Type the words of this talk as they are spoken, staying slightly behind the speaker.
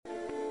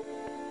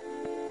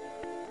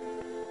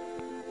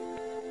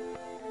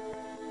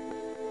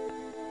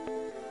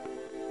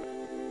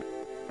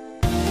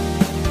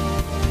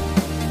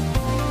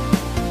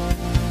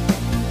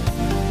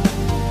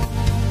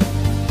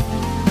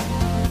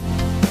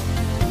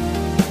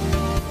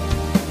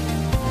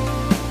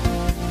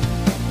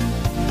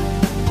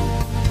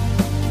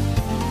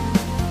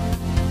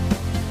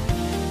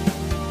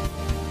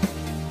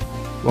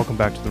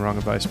back to the Wrong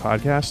Advice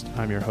podcast.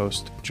 I'm your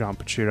host, John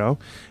Pacino,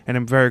 and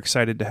I'm very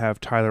excited to have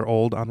Tyler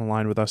Auld on the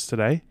line with us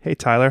today. Hey,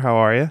 Tyler, how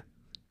are you?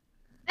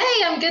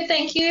 Hey, I'm good,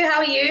 thank you. How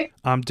are you?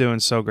 I'm doing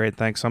so great,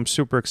 thanks. I'm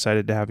super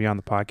excited to have you on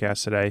the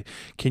podcast today.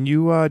 Can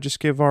you just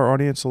give our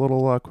audience a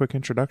little quick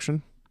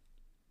introduction?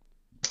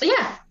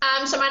 Yeah,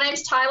 so my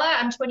name's Tyler.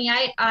 I'm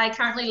 28. I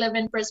currently live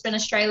in Brisbane,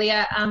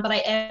 Australia, but I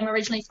am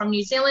originally from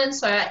New Zealand,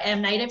 so I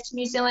am native to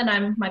New Zealand.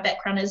 My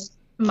background is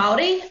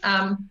Māori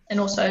and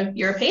also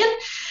European.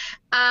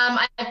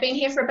 I've been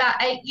here for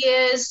about 8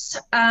 years,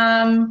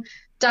 done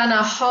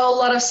a whole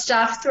lot of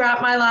stuff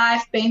throughout my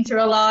life, been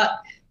through a lot,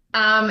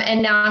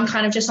 and now I'm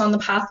kind of just on the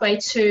pathway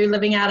to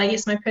living out, I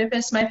guess, my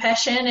purpose, my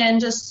passion,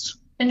 and just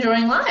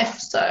enjoying life.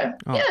 So,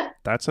 yeah.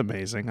 That's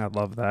amazing. I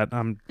love that.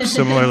 I'm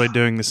similarly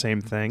doing the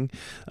same thing.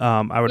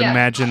 I would Yeah.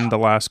 imagine the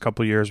last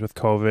couple of years with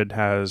COVID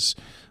has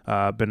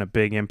been a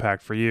big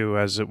impact for you,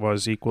 as it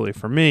was equally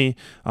for me.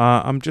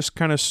 I'm just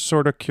kind of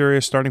sort of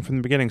curious, starting from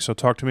the beginning. So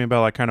talk to me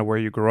about like kind of where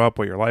you grew up,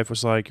 what your life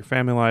was like, your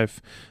family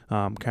life,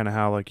 kind of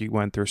how like you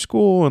went through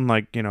school and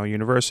like, you know,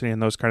 university and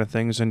those kind of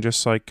things, and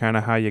just like kind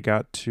of how you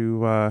got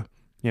to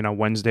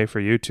Wednesday for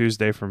you,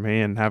 Tuesday for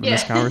me, and having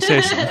this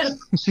conversation.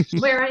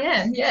 Where I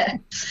am, yeah.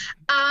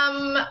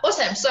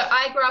 Awesome. So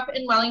I grew up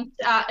in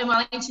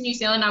Wellington, New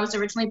Zealand. I was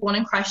originally born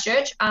in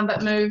Christchurch,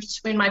 but moved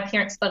when my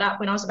parents split up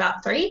when I was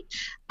about 3.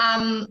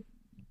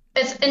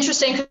 It's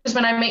interesting because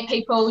when I meet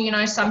people,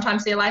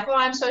 sometimes they're like, "Oh,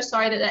 I'm so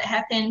sorry that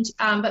happened."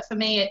 But for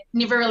me, it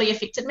never really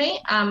affected me.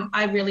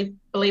 I really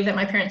believe that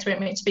my parents weren't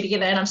meant to be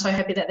together, and I'm so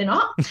happy that they're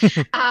not.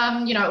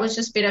 It was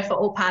just better for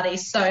all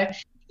parties. So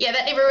yeah,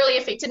 that never really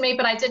affected me,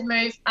 but I did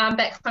move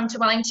back home to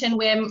Wellington,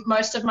 where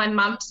most of my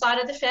mum's side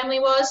of the family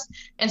was.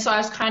 And so I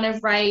was kind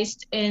of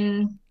raised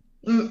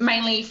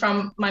mainly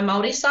from my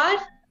Māori side.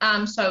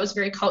 So it was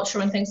very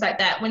cultural and things like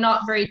that. We're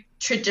not very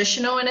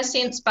traditional in a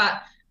sense,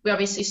 but we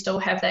obviously still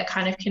have that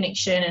kind of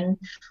connection and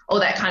all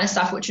that kind of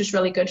stuff, which was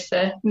really good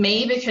for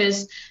me,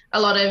 because a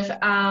lot of,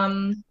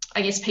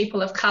 I guess,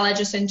 people of colour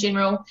just in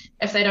general,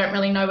 if they don't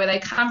really know where they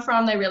come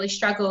from, they really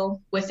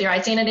struggle with their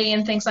identity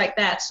and things like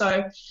that.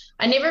 So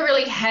I never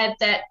really had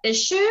that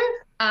issue,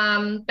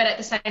 but at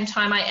the same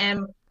time, I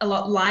am a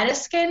lot lighter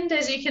skinned,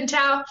 as you can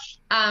tell.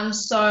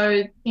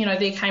 So,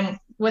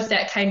 with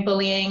that came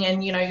bullying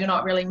and, you're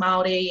not really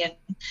Māori and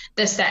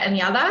this, that and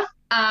the other.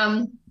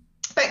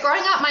 But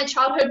growing up, my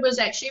childhood was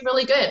actually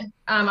really good.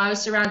 I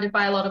was surrounded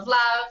by a lot of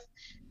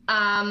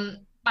love.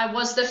 I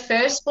was the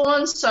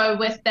firstborn, so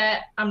with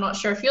that, I'm not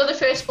sure if you're the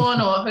firstborn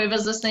or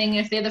whoever's listening,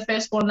 if they're the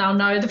firstborn, they'll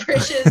know the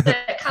pressures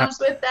that comes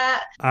with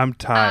that. I'm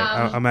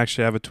tied.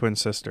 I have a twin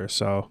sister,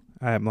 so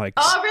I'm like...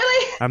 Oh,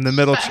 really? I'm the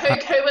middle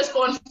child. Who was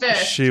born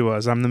first? She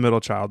was. I'm the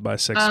middle child by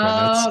 6 minutes.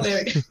 Oh,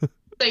 there we go.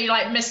 So you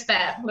missed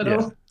that little...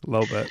 Yeah, a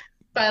little bit.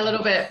 By a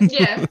little bit,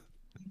 yeah.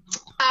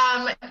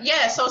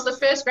 So I was the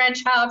first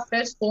grandchild,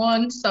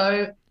 firstborn,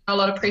 so a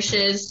lot of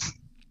pressures.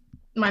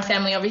 My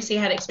family obviously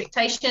had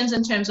expectations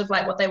in terms of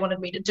what they wanted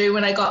me to do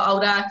when I got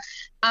older.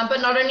 But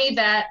not only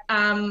that,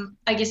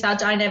 I guess our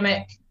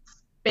dynamic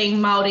being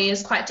Māori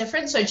is quite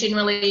different. So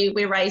generally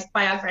we're raised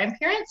by our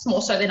grandparents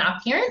more so than our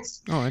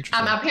parents. Oh,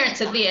 interesting. Our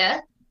parents are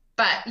there,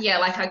 but yeah,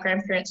 our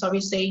grandparents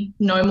obviously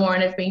know more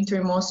and have been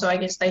through more. So I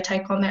guess they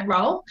take on that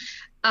role.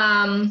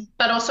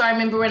 But also I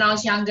remember when I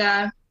was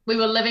younger, we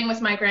were living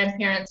with my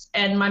grandparents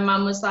and my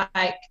mum was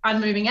like,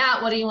 "I'm moving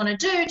out. What do you want to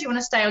do? Do you want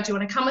to stay or do you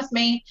want to come with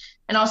me?"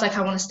 And I was like,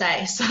 "I want to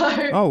stay." So,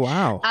 oh,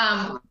 wow.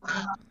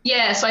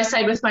 So I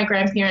stayed with my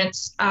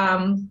grandparents.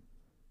 I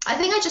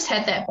think I just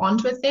had that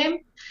bond with them.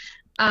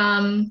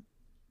 And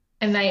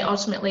they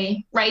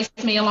ultimately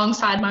raised me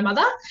alongside my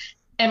mother.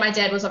 And my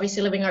dad was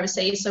obviously living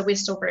overseas, so we're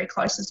still very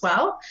close as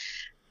well.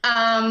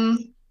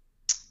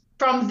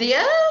 From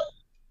there,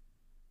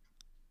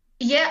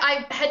 yeah,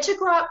 I had to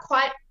grow up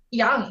quite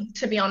young,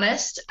 to be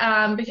honest,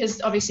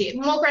 because obviously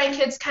more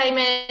grandkids came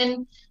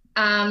in,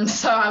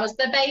 so I was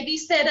the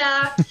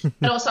babysitter,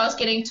 but also I was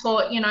getting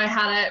taught,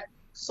 how to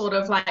sort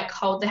of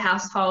hold the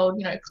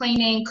household,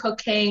 cleaning,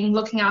 cooking,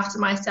 looking after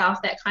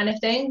myself, that kind of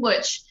thing,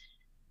 which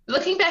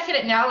looking back at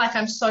it now,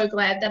 I'm so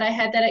glad that I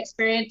had that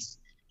experience.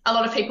 A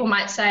lot of people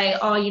might say,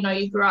 "Oh,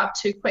 you grew up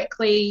too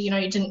quickly, you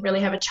didn't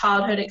really have a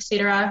childhood,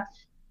 etc."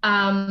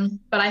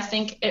 But I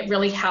think it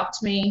really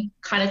helped me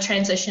kind of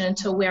transition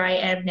into where I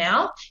am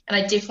now. And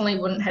I definitely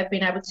wouldn't have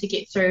been able to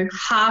get through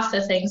half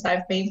the things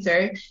I've been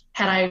through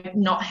had I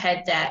not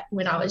had that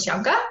when I was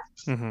younger.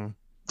 Mm-hmm.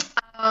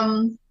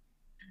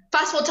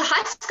 Fast forward to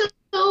high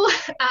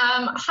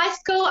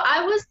school.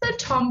 I was the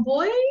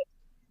tomboy.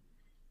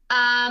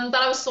 But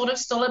I was sort of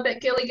still a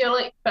bit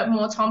girly, but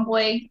more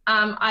tomboy.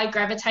 I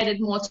gravitated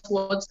more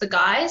towards the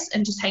guys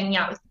and just hanging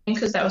out with them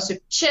because they were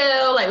super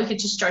chill. We could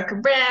just joke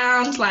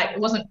around. It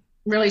wasn't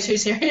really too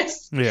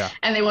serious. Yeah.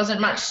 And there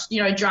wasn't much,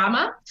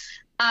 drama.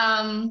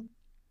 In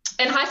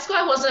high school,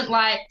 I wasn't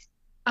I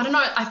don't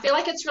know. I feel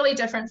like it's really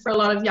different for a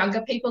lot of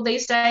younger people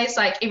these days.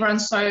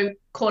 Everyone's so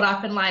caught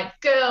up in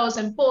girls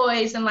and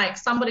boys and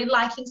somebody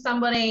liking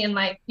somebody and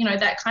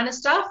that kind of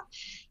stuff.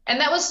 And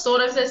that was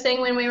sort of the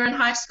thing when we were in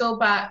high school,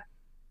 but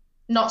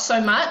not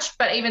so much.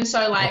 But even so,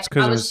 That's like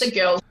because I it was was. the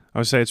girl. I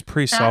would say it's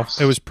Uh,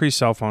 it was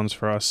pre-cell phones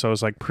for us, so it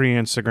was like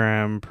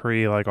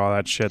pre-Instagram, like all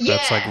that shit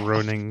that's like yeah,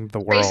 ruining the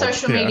free world.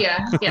 social Yeah.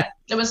 media. Yeah,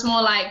 it was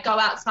more like go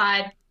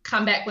outside,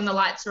 come back when the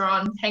lights are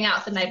on, hang out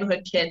with the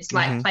neighborhood kids,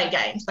 like Hmm. play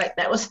games. Like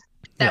that was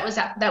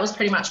Yeah. that was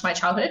pretty much my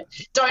childhood.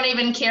 Don't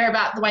even care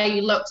about the way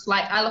you looked.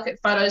 Like I look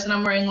at photos and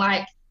I'm wearing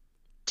like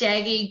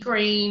jaggy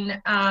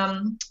green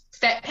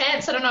fat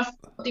pants. I don't know if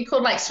they're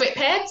called like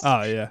sweatpants.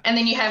 Oh yeah. And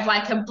then you have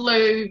like a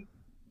blue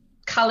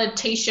colored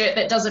t-shirt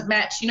that doesn't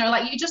match. You know,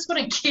 like you just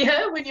wouldn't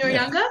care when you were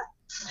Yeah. younger.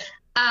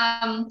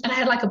 And I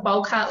had like a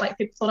bowl cut. Like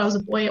people thought I was a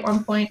boy at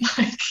one point.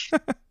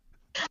 Like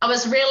I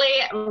was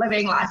really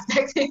living life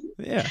back then.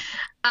 Yeah.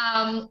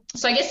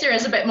 So I guess there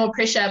is a bit more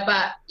pressure,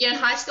 but yeah, in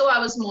high school I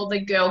was more the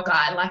girl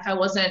guy. Like I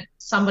wasn't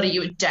somebody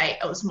you would date.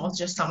 I was more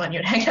just someone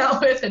you'd hang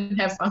out with and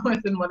have fun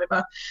with and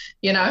whatever,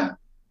 you know.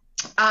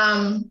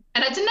 And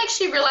I didn't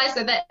actually realize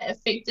that that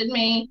affected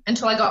me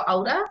until I got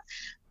older.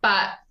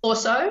 But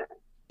also,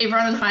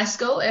 everyone in high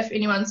school, if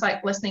anyone's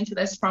like listening to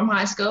this from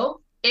high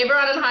school,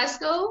 everyone in high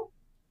school,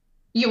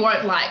 you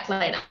won't like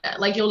later.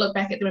 Like you'll look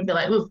back at them and be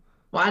like, ooh,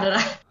 why did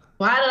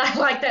I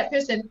like that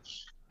person?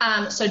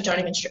 So don't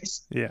even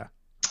stress. Yeah.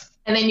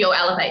 And then you'll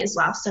elevate as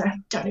well. So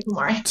don't even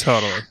worry.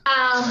 Totally.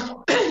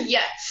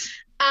 Yeah.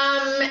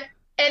 And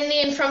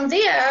then from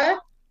there,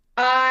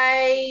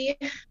 I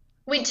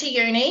went to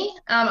uni.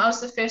 I was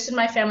the first in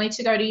my family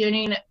to go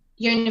to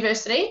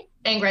university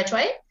and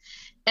graduate.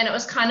 And it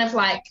was kind of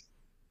like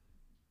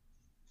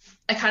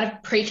a kind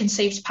of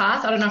preconceived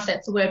path. I don't know if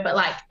that's the word, but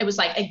like it was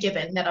like a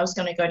given that I was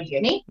going to go to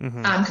uni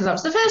because I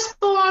was the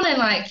firstborn and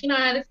like, you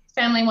know, the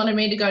family wanted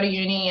me to go to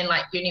uni and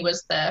like uni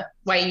was the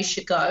way you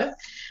should go.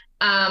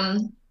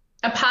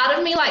 A part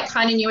of me like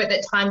kind of knew at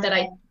that time that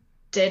I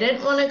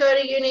didn't want to go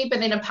to uni, but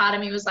then a part of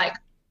me was like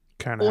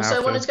Kind of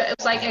also wanted to go. It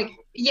was like,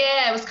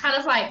 it was kind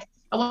of like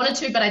I wanted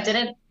to, but I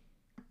didn't.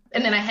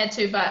 And then I had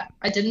to, but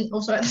I didn't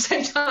also at the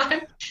same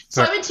time.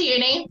 So I went to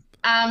uni.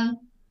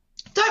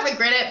 Don't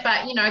regret it,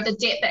 but you know, the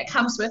debt that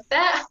comes with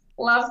that,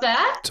 love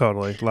that.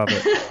 Totally. Love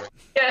it.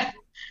 Yeah.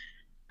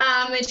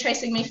 They're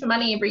chasing me for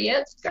money every year.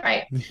 It's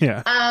great.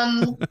 Yeah.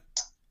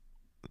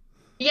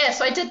 Yeah,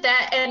 so I did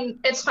that, and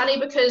it's funny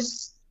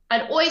because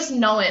I'd always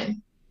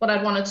known what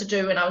I wanted to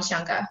do when I was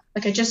younger.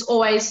 Like I just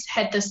always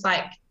had this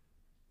like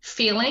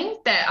feeling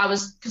that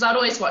because I'd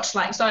always watch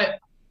like, so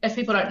if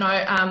people don't know,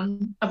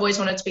 I've always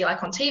wanted to be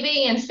like on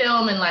TV and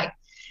film and like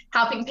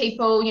helping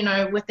people, you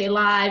know, with their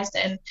lives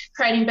and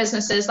creating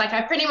businesses. Like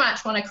I pretty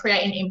much want to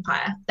create an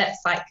empire. That's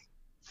like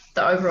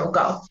the overall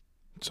goal.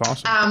 It's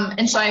awesome.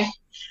 And so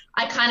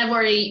I kind of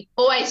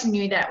always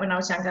knew that when I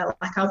was younger.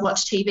 Like I would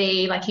watch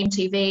TV, like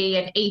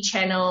MTV and E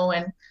Channel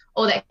and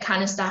all that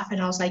kind of stuff.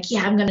 And I was like,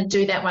 yeah, I'm going to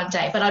do that one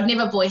day. But I'd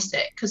never voiced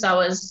it because I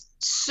was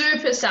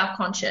super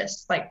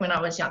self-conscious, like when I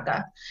was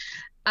younger.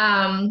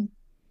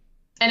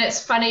 And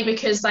it's funny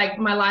because like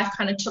my life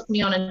kind of took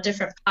me on a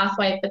different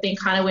pathway, but then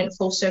kind of went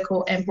full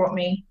circle and brought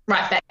me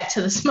right back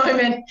to this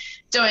moment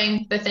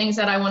doing the things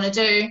that I want to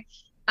do.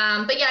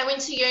 But yeah, I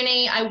went to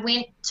uni. I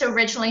went to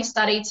originally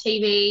study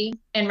TV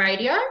and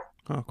radio.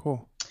 Oh,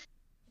 cool.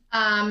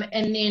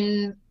 And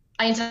then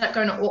I ended up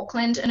going to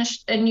Auckland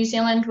in New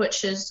Zealand,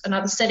 which is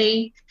another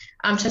city,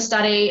 to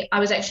study.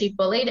 I was actually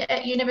bullied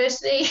at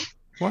university.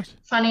 What?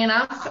 Funny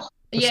enough.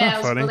 That's yeah, not I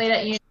was funny. bullied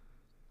at uni.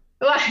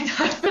 Like,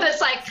 but it's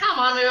like, come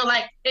on, we were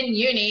like in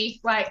uni,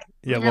 like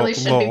Yeah, we really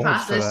should be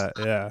past for this. that.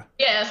 Yeah.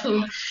 Yeah,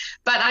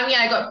 but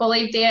yeah, I got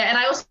bullied there, and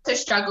I also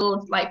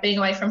struggled like being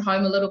away from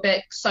home a little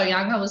bit. So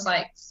young, I was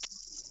like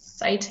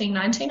 18,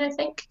 19, I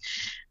think.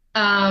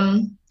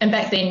 And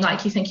back then,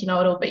 like you think you know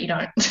it all, but you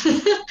don't.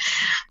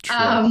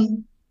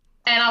 True.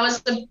 And I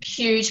was a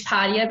huge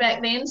partier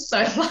back then, so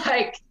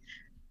like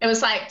it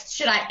was like,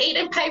 should I eat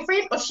and pay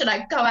rent or should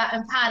I go out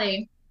and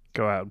party?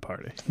 Go out and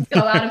party.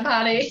 Go out and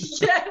party.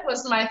 Yeah, it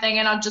was my thing,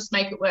 and I'll just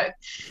make it work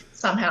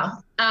somehow.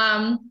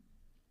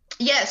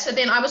 Yeah, so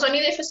then I was only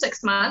there for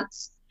 6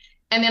 months,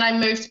 and then I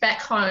moved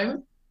back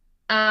home.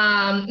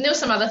 There were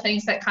some other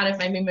things that kind of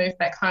made me move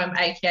back home,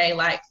 aka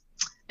like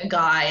a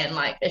guy and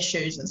like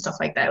issues and stuff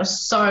like that. It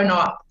was so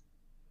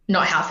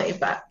not healthy,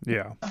 but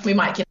Yeah. we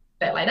might get to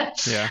that later.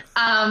 Yeah.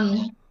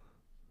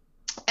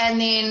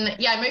 And then,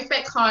 yeah, I moved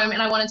back home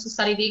and I wanted to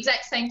study the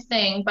exact same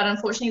thing, but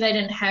unfortunately they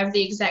didn't have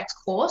the exact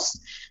course.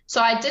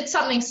 So I did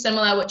something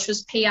similar, which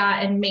was PR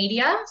and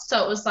media.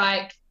 So it was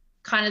like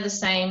kind of the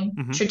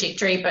same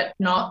trajectory, but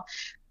not.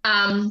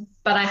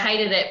 But I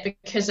hated it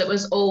because it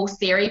was all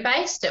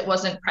theory-based. It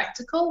wasn't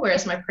practical,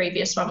 whereas my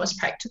previous one was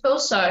practical.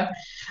 So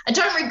I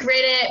don't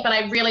regret it, but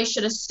I really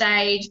should have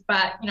stayed.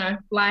 But, you know,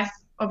 life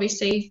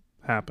obviously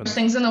Happens.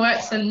 things in the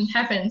works and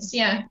happens,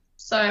 yeah.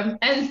 So,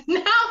 and now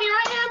here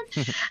I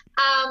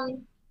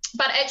am.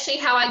 But actually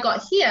how I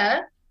got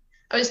here,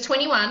 I was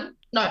 21.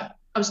 No, I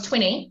was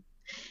 20.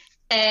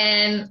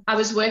 And I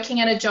was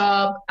working at a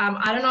job.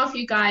 I don't know if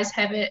you guys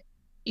have it.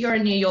 You're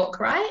in New York,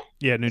 right?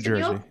 Yeah, New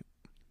Jersey.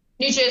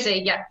 New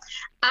Jersey, yeah.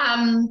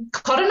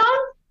 Cotton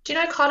On? Do you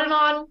know Cotton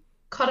On?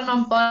 Cotton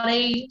On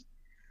Body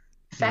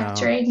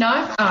Factory?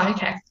 No? Oh,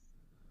 okay.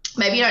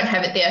 Maybe you don't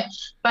have it there,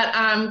 but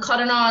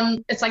Cotton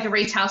On, it's like a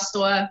retail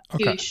store,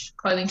 Okay. huge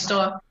clothing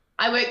store.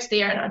 I worked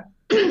there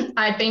and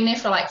I'd been there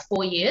for like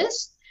 4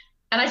 years.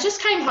 And I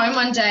just came home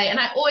one day and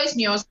I always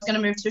knew I was going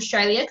to move to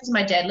Australia because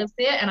my dad lived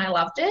there and I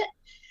loved it.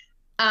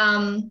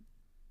 Um,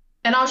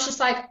 and I was just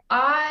like,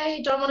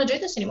 I don't want to do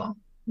this anymore.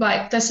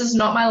 Like, this is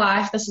not my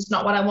life. This is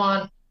not what I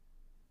want.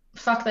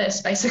 Fuck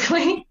this,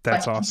 basically.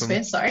 That's Like, I awesome.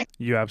 swear, sorry.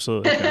 You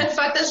absolutely can.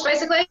 Fuck this,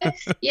 basically.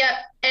 Yeah.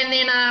 And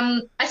then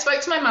I spoke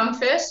to my mum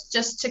first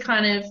just to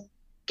kind of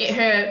get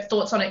her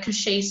thoughts on it because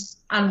she's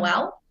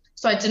unwell.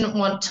 So I didn't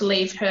want to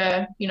leave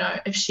her,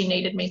 if she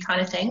needed me kind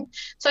of thing.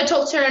 So I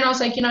talked to her and I was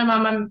like, Mum,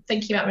 I'm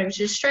thinking about moving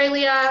to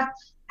Australia.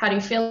 How do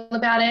you feel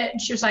about it? And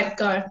she was like,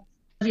 go,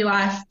 live your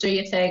life, do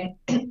your thing.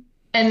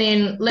 And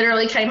then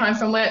literally came home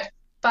from work,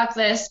 fuck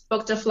this,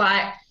 booked a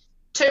flight.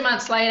 2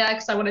 months later,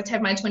 because I wanted to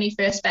have my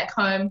 21st back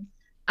home,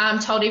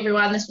 told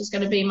everyone this was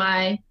going to be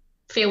my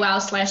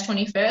farewell slash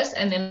 21st,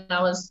 and then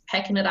I was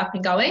packing it up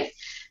and going.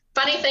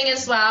 Funny thing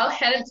as well,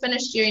 hadn't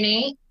finished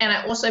uni, and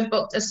I also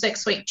booked a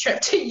 6-week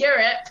trip to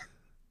Europe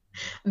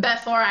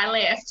before I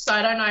left. So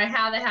I don't know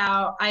how the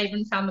hell I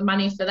even found the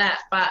money for that,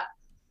 but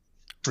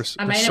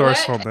I made it work.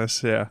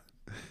 Resourcefulness, yeah.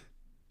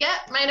 Yeah,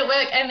 made it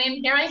work, and then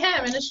here I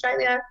am in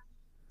Australia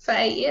for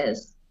 8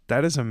 years.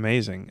 That is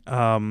amazing.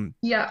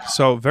 Yeah.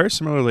 So very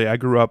similarly, I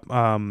grew up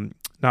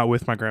not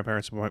with my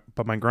grandparents,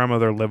 but my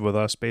grandmother lived with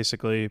us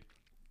basically.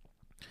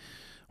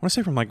 I want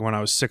to say from like when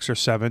I was 6 or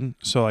 7.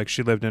 So like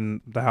she lived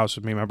in the house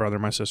with me, my brother,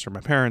 my sister,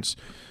 my parents,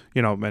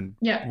 and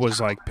Yeah.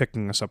 was like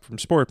picking us up from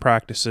sport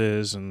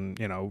practices and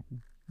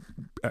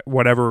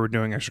whatever we're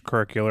doing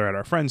extracurricular at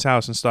our friend's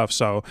house and stuff.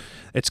 So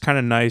it's kind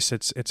of nice.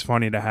 It's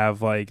funny to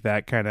have like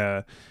that kind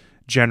of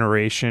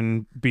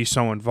generation be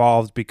so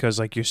involved because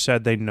like you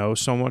said they know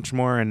so much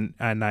more, and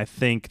I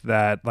think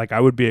that like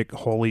I would be a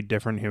wholly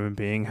different human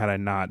being had I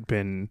not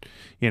been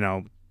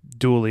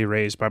dually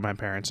raised by my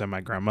parents and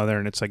my grandmother.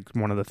 And it's like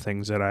one of the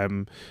things that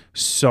I'm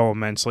so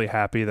immensely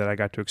happy that I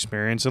got to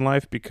experience in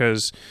life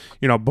because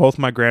both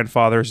my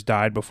grandfathers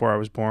died before I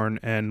was born,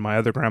 and my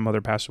other grandmother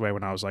passed away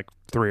when I was like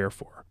 3 or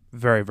 4,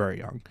 very very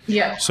young.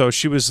 Yeah. So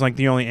she was like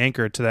the only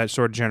anchor to that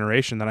sort of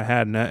generation that I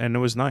had, and it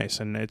was nice.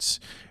 And it's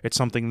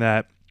something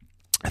that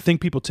I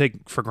think people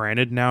take for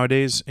granted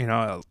nowadays.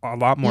 A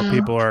lot more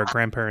people are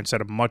grandparents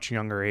at a much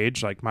younger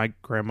age. Like my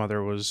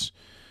grandmother was,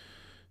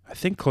 I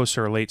think, closer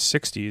to her late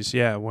 60s.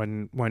 Yeah,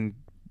 when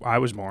I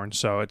was born.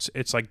 So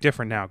it's like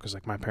different now because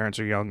like my parents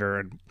are younger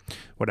and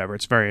whatever.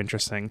 It's very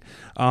interesting.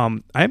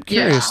 I am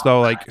curious though.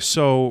 Like,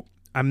 so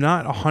I'm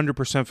not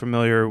 100%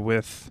 familiar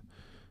with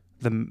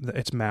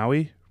it's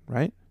Maui,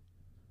 right?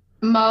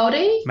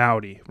 Maori?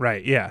 Maori,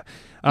 right? Yeah.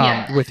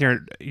 Yeah. With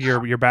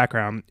your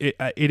background,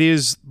 it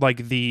is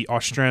like the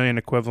Australian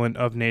equivalent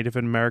of Native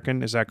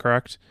American. Is that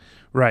correct?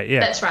 Right. Yeah.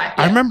 That's right.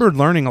 I Yeah. remember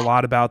learning a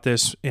lot about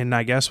this in,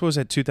 I guess, was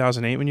it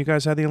 2008 when you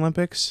guys had the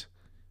Olympics?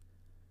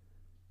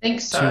 I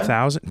think so.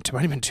 2000? It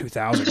might have been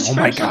 2000. Oh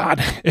my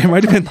God. It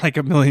might have been like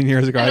a million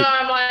years ago. I know,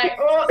 I'm like,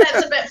 oh,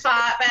 that's a bit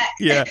far back.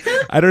 Yeah.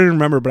 I don't even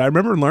remember, but I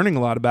remember learning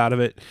a lot about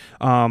it,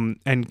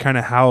 and kind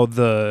of how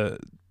the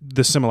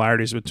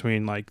similarities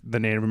between like the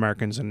Native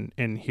Americans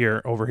and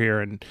here over here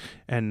and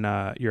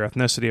your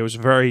ethnicity. It was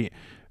very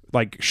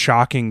like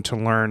shocking to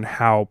learn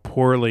how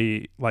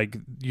poorly like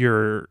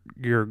your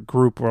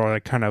group were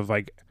like kind of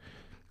like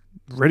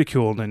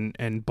ridiculed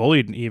and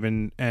bullied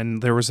even.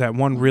 And there was that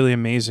one really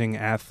amazing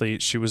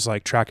athlete. She was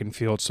like track and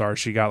field star.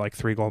 She got like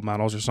 3 gold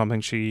medals or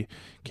something. She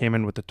came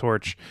in with the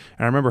torch,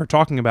 and I remember her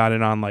talking about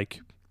it on like,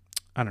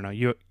 I don't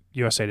know,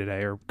 USA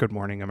Today or Good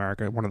Morning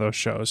America, one of those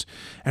shows.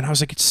 And I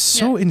was like, it's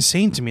so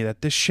insane to me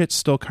that this shit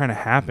still kind of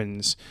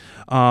happens.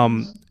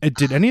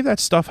 Did any of that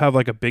stuff have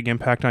like a big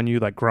impact on you,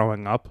 like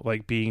growing up,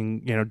 like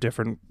being,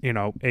 different,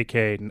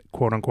 aka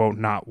quote unquote,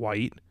 not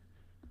white?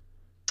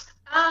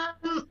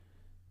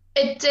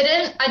 It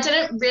didn't. I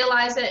didn't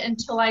realize it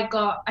until I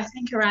got, I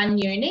think, around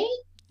uni,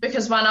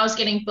 because one, I was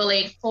getting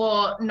bullied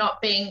for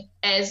not being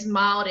as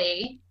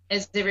Māori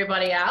as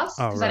everybody else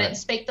Oh, because I right. didn't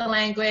speak the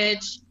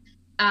language.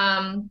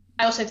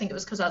 I also think it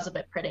was because I was a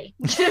bit pretty,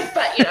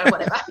 but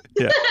whatever.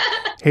 Yeah.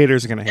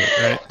 Haters are going to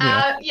hate, right?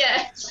 Yeah.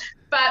 Yeah.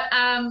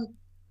 But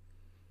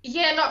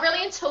yeah, not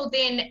really until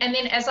then. And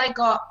then as I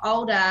got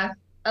older,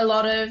 a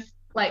lot of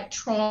like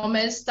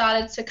traumas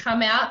started to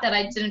come out that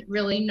I didn't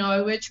really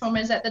know were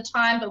traumas at the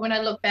time. But when I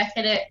look back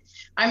at it,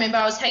 I remember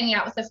I was hanging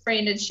out with a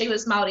friend and she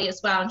was Māori as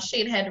well, and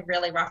she had a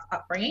really rough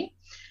upbringing.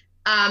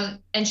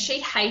 And she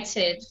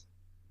hated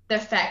the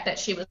fact that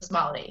she was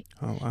Māori.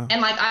 Oh, wow.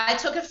 And like I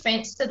took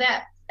offense to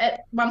that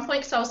at one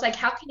point because I was like,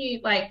 how can you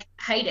like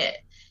hate it?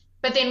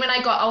 But then when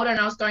I got older and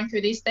I was going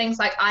through these things,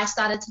 like I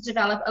started to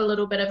develop a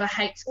little bit of a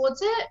hate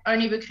towards it,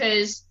 only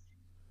because,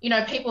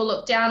 people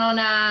look down on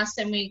us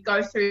and we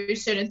go through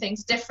certain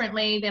things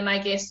differently than I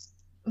guess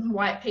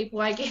white people,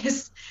 I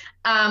guess,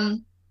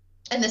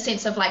 in the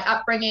sense of like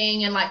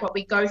upbringing and like what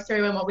we go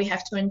through and what we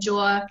have to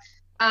endure.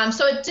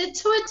 So it did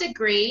to a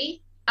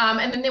degree.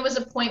 And then there was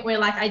a point where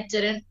like I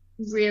didn't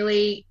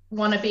really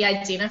want to be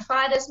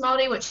identified as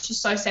Māori, which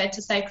is so sad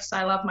to say because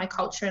I love my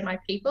culture and my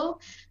people.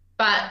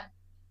 but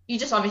you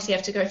just obviously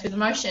have to go through the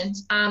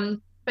motions.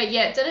 But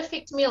yeah, it did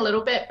affect me a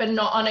little bit, but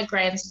not on a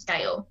grand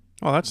scale.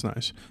 Oh, that's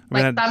nice. I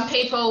mean, Like some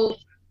people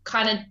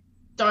kind of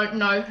don't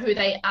know who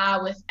they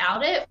are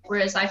without it,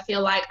 whereas I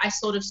feel like I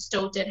sort of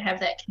still did have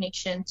that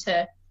connection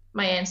to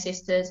my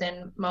ancestors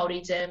and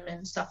Māoridom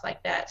and stuff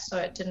like that, so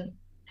it didn't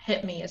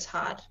hit me as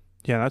hard,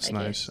 yeah, that's I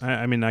nice. guess.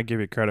 I mean, I give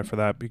you credit for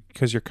that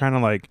because you're kind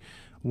of like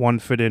one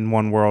foot in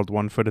one world,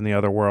 one foot in the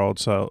other world.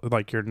 So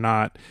like you're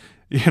not,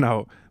 you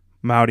know,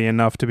 Maori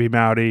enough to be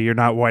Maori. You're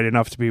not white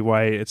enough to be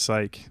white. It's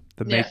like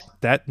Yeah.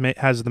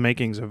 has the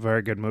makings of a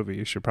very good movie.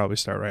 You should probably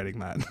start writing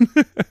that.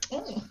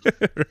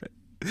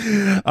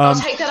 Mm. I'll um,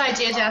 take that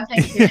idea down.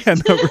 Thank you. yeah,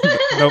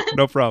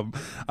 no problem.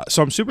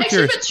 So I'm super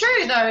Actually, curious. but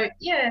true though.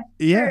 Yeah,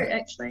 Yeah, true.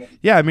 Actually,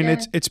 yeah. I mean,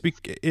 yeah,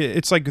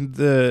 it's like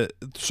the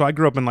so I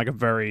grew up in like a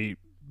very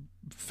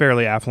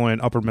fairly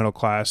affluent upper middle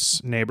class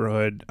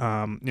neighborhood.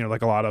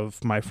 Like a lot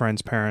of my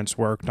friends' parents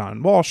worked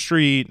on Wall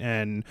Street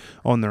and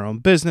owned their own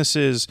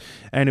businesses,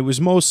 and it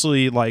was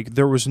mostly like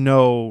there was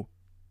no.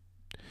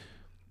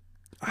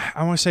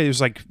 I want to say it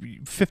was like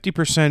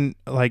 50%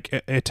 like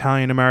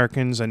Italian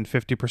Americans and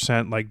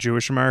 50% like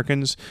Jewish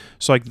Americans.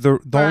 So like the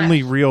right.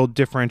 only real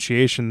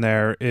differentiation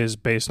there is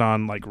based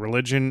on like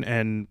religion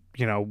and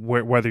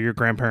whether your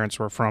grandparents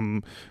were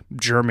from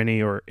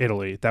Germany or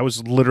Italy. That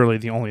was literally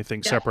the only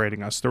thing Yeah,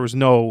 separating us. There was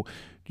no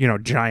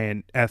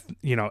giant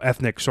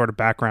ethnic sort of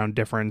background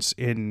difference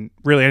in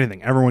really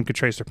anything. Everyone could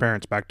trace their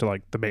parents back to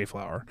like the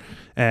Mayflower,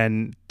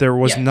 and there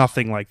was yeah.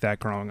 nothing like that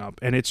growing up.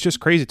 And it's just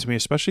crazy to me,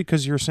 especially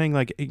because you're saying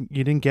like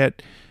you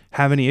didn't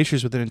have any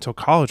issues with it until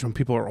college when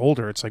people are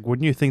older. It's like,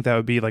 wouldn't you think that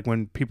would be like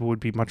when people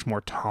would be much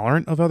more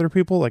tolerant of other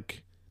people?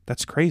 Like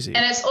that's crazy.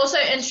 And it's also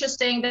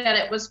interesting that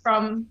it was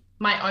from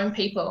my own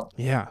people,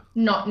 Yeah.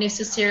 not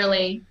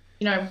necessarily,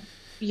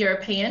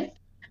 European.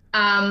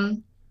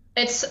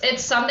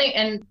 It's something,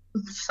 and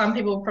some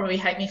people will probably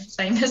hate me for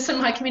saying this in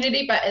my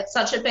community, but it's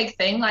such a big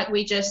thing. Like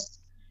we're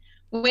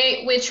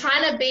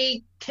trying to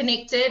be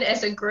connected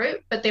as a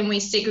group, but then we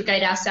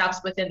segregate ourselves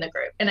within the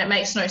group, and it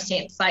makes no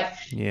sense. Like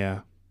Yeah.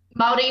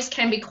 Māoris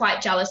can be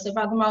quite jealous of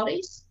other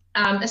Māoris,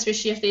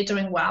 especially if they're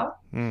doing well.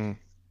 Mm.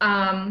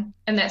 And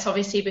that's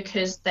obviously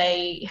because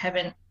they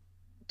haven't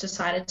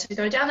decided to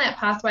go down that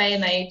pathway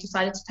and they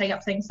decided to take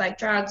up things like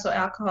drugs or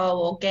alcohol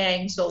or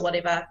gangs or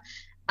whatever.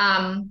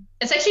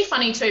 It's actually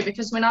funny too,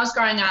 because when I was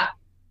growing up,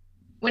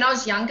 when I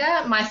was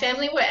younger, my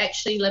family were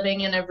actually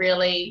living in a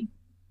really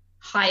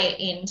higher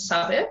end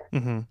suburb.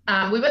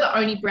 Mm-hmm. We were the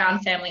only brown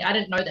family. I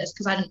didn't know this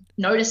because I didn't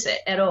notice it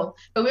at all,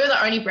 but we were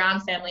the only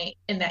brown family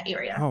in that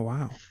area Oh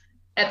wow.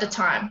 at the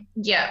time.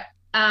 Yeah.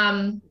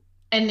 And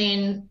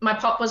then my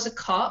pop was a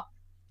cop,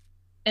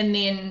 and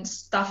then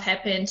stuff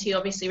happened. He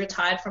obviously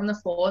retired from the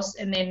force,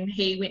 and then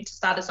he went to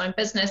start his own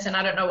business, and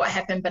I don't know what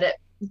happened, but it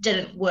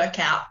didn't work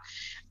out.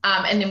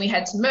 And then we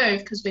had to move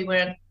because we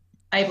weren't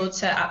able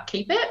to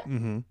upkeep it.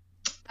 Mm-hmm.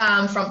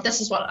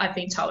 This is what I've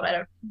been told. I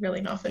don't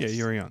really know if Yeah, it's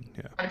you were young.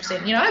 Yeah.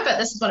 100%, but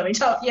this is what I've been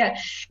told. Yeah.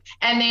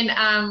 And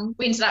then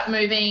we ended up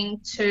moving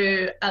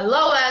to a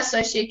lower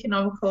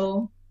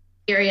socioeconomical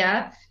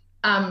area.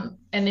 And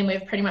then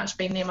we've pretty much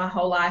been there my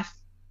whole life.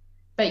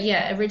 But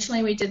yeah,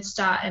 originally we did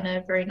start in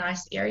a very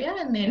nice area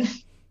and then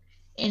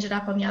ended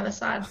up on the other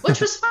side, which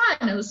was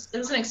fun. It was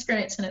an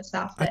experience in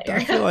itself, that I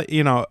area. feel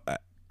like,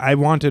 I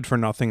wanted for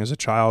nothing as a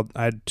child.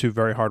 I had two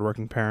very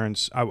hardworking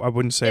parents. I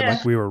wouldn't say Yeah.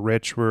 like we were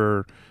rich.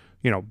 We're,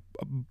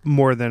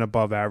 more than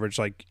above average.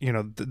 Like,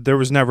 there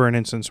was never an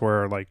instance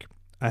where like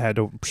I had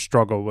to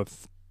struggle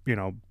with,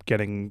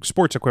 getting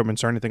sports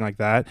equipments or anything like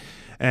that.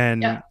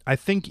 And Yeah. I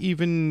think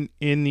even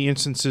in the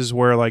instances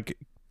where like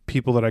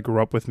people that I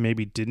grew up with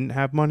maybe didn't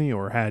have money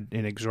or had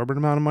an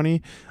exorbitant amount of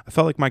money, I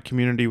felt like my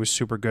community was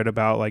super good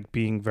about like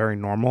being very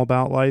normal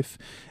about life.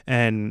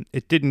 And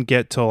it didn't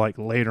get till like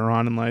later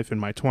on in life in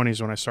my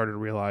 20s when I started to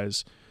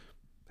realize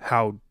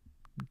how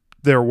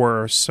there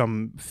were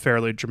some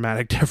fairly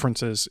dramatic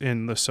differences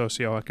in the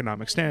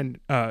socioeconomic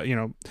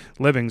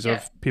livings Yeah.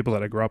 of people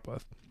that I grew up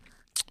with.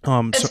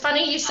 It's So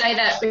funny you say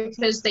that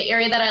because the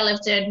area that I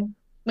lived in,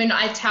 when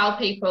I tell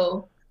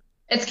people,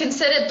 it's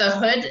considered the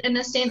hood in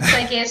a sense,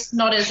 I guess,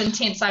 not as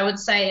intense, I would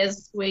say,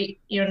 as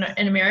in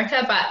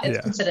America, but it's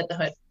yeah, considered the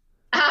hood.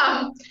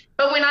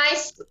 But when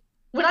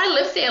I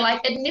lived there,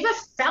 like it never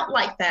felt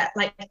like that.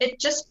 Like it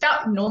just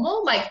felt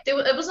normal. Like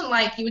it wasn't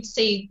like you would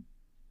see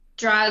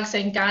drugs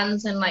and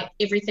guns and like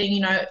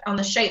everything, on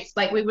the streets.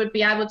 Like we would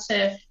be able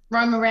to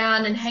roam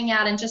around and hang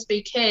out and just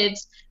be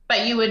kids,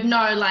 but you would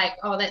know like,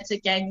 oh, that's a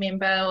gang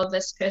member or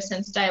this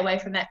person, stay away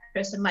from that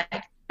person.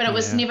 Like, but it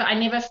was yeah, I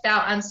never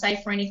felt unsafe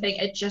or anything.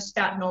 It just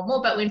felt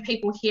normal. But when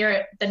people hear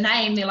it, the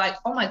name, they're like,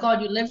 oh my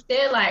God, you lived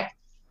there? Like,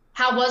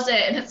 how was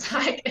it? And it's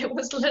like, it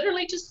was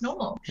literally just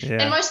normal. And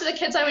yeah, most of the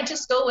kids I went to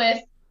school with,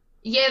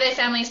 yeah, their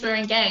families were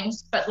in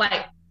gangs, but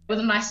like were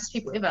the nicest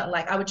people ever.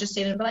 Like I would just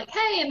see them and be like,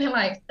 hey, and they're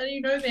like, how do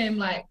you know them?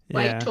 Like,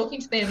 why are yeah, you talking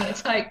to them? And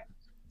it's like,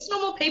 it's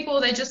normal people.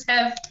 They just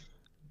have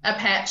a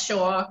patch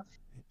or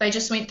they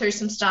just went through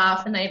some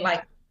stuff and they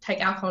like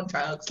take alcohol and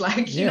drugs.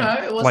 Like, you Yeah,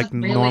 know, it like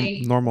wasn't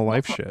really normal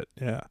life shit.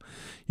 Yeah,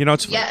 you know,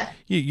 it's yeah.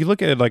 you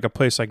look at like a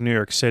place like New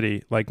York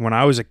City. Like when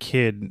I was a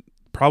kid,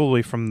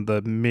 probably from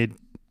the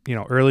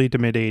early to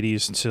mid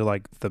 '80s to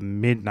like the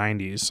mid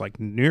 '90s, like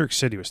New York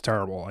City was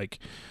terrible. Like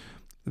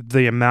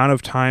the amount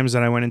of times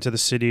that I went into the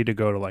city to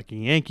go to like a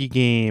Yankee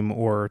game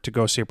or to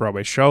go see a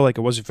Broadway show, like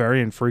it was very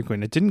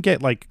infrequent. It didn't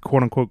get like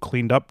quote unquote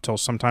cleaned up till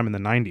sometime in the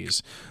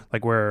 '90s,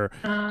 like where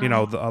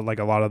like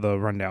a lot of the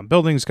rundown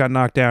buildings got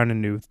knocked down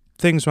and new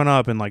things went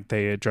up, and like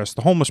they addressed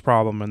the homeless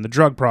problem and the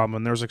drug problem.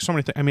 And there was like so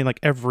many things. I mean, like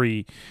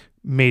every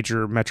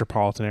major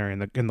metropolitan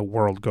area in the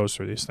world goes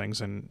through these things,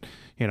 and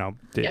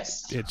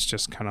it's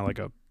just kind of like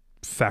a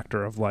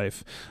factor of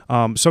life.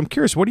 So I'm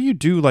curious, what do you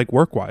do like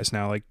work wise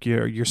now? Like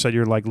you said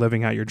you're like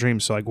living out your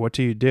dreams. So like, what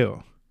do you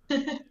do?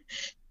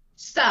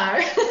 So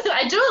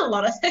I do a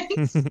lot of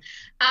things.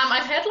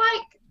 I've had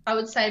like, I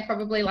would say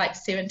probably like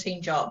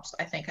 17 jobs,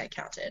 I think I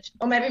counted,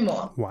 or maybe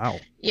more. Wow.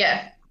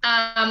 Yeah.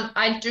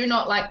 I do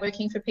not like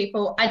working for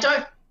people. I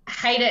don't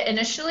hate it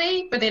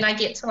initially, but then I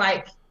get to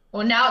like,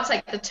 well, now it's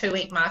like the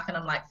 2-week mark and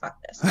I'm like, fuck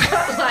this.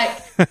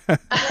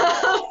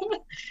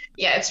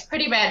 Yeah, it's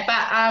pretty bad.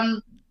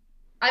 But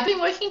I've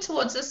been working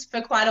towards this for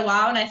quite a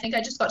while, and I think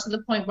I just got to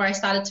the point where I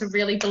started to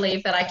really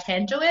believe that I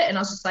can do it, and I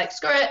was just like,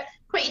 screw it,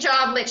 quit your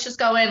job, let's just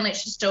go in,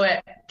 let's just do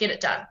it, get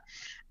it done.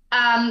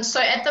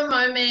 So at the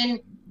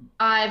moment,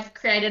 I've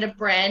created a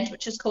brand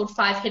which is called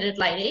Five-Headed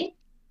Lady,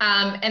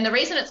 and the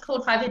reason it's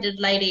called Five-Headed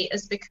Lady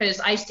is because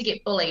I used to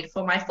get bullied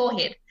for my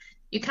forehead.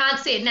 You can't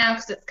see it now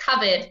because it's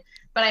covered,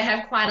 but I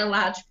have quite a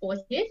large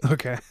forehead.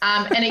 Okay.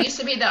 And it used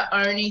to be the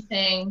only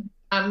thing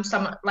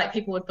some like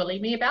people would bully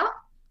me about.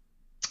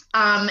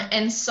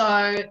 And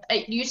so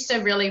it used to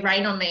really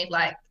rain on me,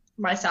 like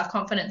my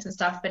self-confidence and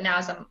stuff. But now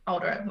as I'm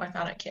older, I'm like,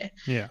 I don't care.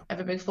 Yeah. I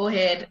have a big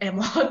forehead and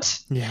what?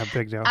 Yeah,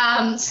 big deal.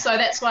 So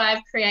that's why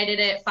I've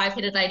created it,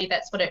 Five-Headed Lady.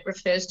 That's what it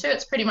refers to.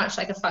 It's pretty much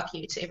like a fuck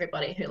you to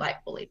everybody who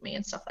like bullied me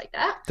and stuff like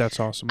that. That's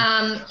awesome.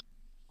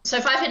 So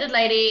Five-Headed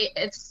Lady,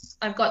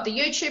 I've got the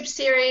YouTube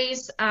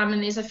series,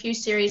 and there's a few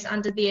series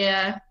under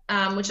there,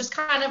 which is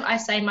kind of, I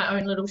say, my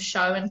own little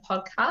show and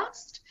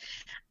podcast.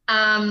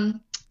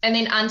 And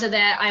then under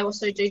that, I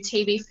also do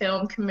TV,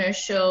 film,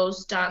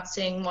 commercials,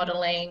 dancing,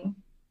 modeling,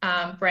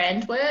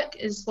 brand work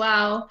as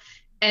well.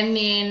 And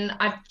then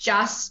I'm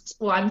just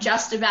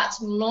about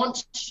to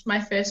launch my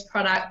first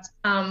product,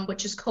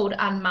 which is called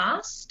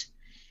Unmasked.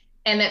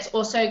 And that's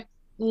also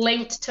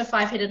linked to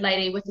Five-Headed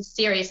Lady with a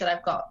series that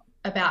I've got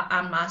about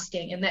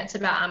unmasking. And that's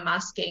about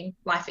unmasking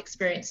life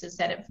experiences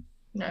that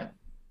have,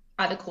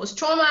 either caused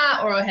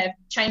trauma or have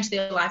changed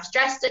their lives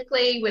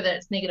drastically, whether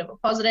it's negative or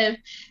positive,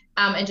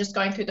 and just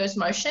going through those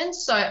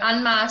motions. So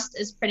Unmasked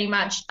is pretty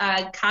much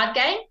a card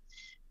game,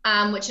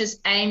 which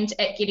is aimed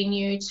at getting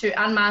you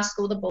to unmask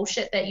all the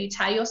bullshit that you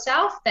tell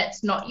yourself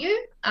that's not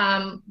you,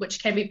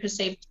 which can be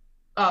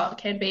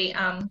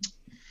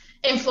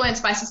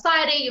influenced by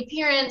society, your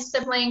parents,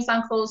 siblings,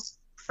 uncles,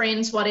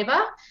 friends,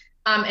 whatever,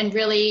 and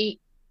really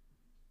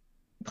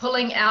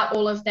pulling out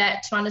all of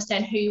that to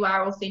understand who you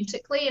are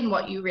authentically and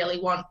what you really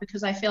want.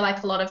 Because I feel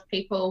like a lot of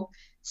people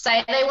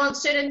say they want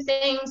certain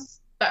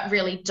things but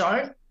really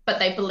don't, but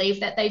they believe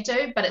that they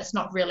do, but it's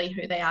not really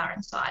who they are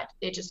inside.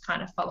 They're just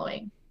kind of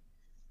following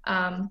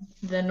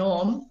the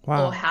norm.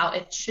 Wow. Or how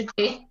it should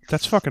be.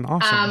 That's fucking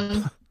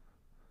awesome.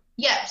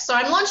 Yeah, so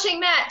I'm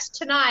launching that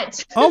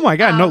tonight. Oh my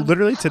God, no,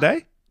 literally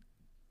today?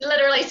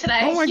 Literally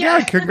today. Oh my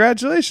God,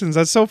 congratulations.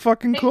 That's so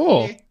fucking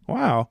cool. You.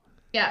 Wow.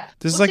 Yeah.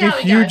 This is like a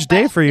huge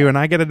day for you, and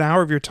I get an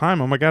hour of your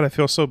time. Oh my God, I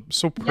feel so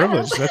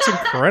privileged. That's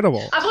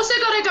incredible. I've also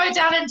got to go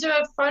down and do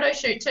a photo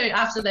shoot too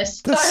after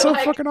this. That's so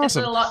fucking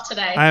awesome. It's a lot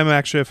today. I am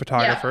actually a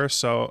photographer,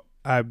 so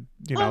I,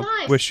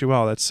 nice. wish you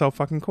well. That's so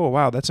fucking cool.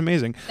 Wow, that's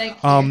amazing. Thank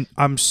you.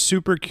 I'm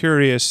super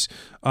curious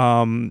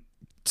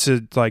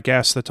to like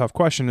ask the tough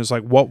question is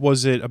like, what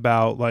was it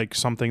about like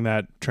something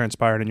that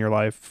transpired in your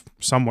life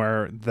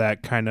somewhere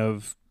that kind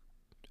of,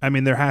 I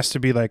mean, there has to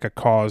be like a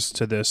cause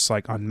to this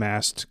like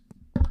unmasked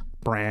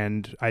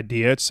brand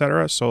idea,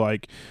 etc. So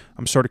like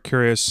I'm sort of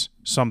curious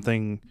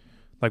something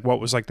like what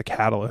was like the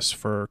catalyst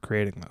for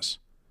creating this?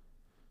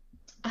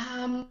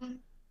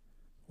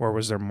 Or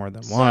was there more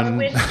than one?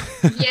 There's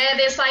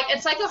like,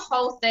 it's like a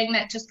whole thing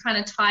that just kind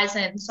of ties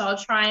in. So I'll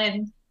try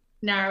and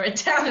narrow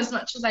it down as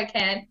much as I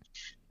can.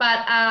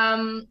 But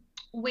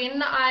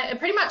when I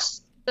pretty much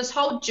this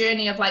whole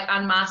journey of like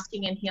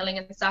unmasking and healing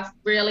and stuff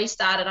really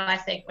started, I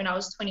think, when I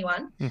was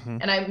 21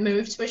 and I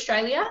moved to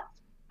Australia.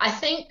 I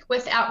think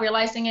without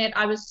realizing it,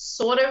 I was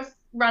sort of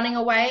running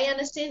away in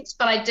a sense,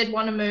 but I did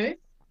want to move,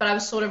 but I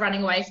was sort of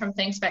running away from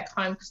things back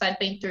home because I'd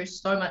been through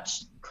so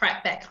much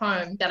crap back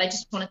home that I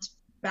just wanted to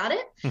about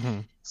it.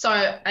 So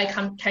I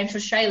came to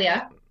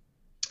Australia.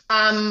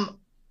 I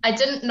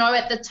didn't know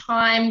at the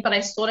time, but I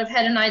sort of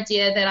had an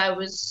idea that I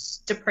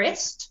was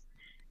depressed.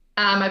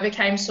 I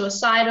became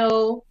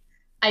suicidal.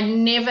 I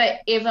never,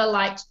 ever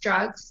liked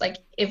drugs, like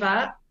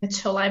ever,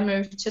 until I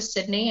moved to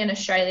Sydney in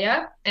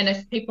Australia. And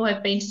if people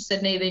have been to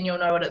Sydney, then you'll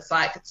know what it's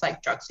like. It's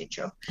like drug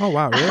central. Oh,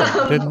 wow.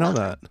 Really? Didn't know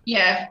that.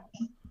 Yeah.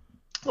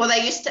 Well,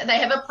 they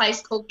have a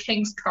place called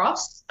King's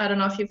Cross. I don't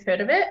know if you've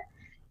heard of it.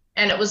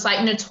 And it was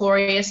like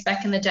notorious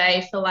back in the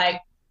day for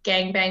like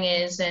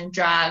gangbangers and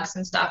drugs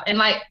and stuff. And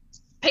like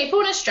people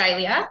in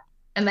Australia,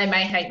 and they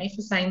may hate me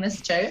for saying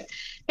this too,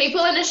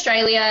 people in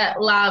Australia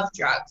love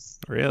drugs.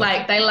 Really?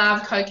 Like they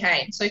love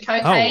cocaine. So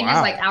cocaine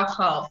is like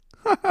alcohol.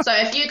 So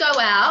if you go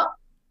out,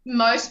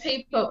 most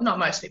people, not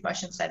most people, I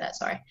shouldn't say that,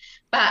 sorry,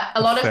 but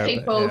a lot of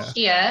people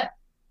here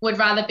would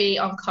rather be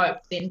on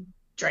coke than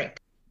drink.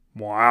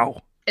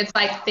 Wow. It's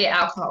like their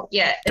alcohol.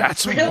 Yeah.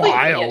 That's really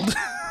wild.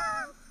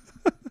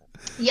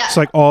 Yeah. It's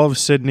like all of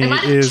Sydney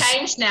is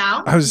changed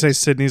now. I would say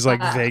Sydney's like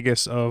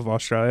Vegas of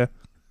Australia.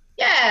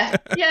 Yeah.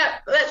 Yeah.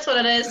 That's what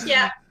it is.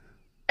 Yeah.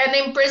 And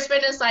then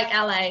Brisbane is like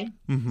LA,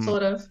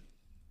 sort of.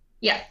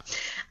 Yeah.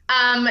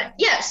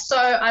 Yeah. So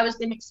I was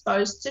then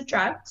exposed to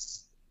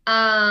drugs.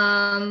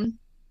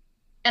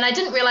 And I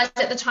didn't realize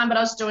at the time, but I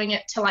was doing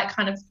it to like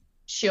kind of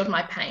shield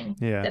my pain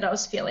that I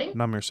was feeling.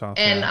 Numb yourself.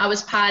 And I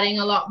was partying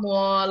a lot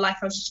more. Like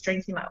I was just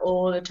drinking like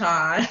all the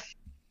time.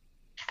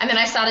 And then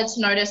I started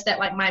to notice that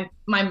like my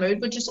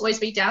mood would just always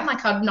be down.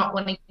 Like I'd not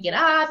want to get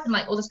up and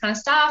like all this kind of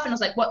stuff. And I was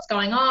like, what's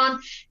going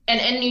on? And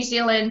in New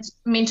Zealand,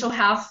 mental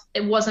health,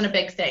 it wasn't a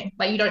big thing.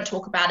 Like you don't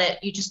talk about it,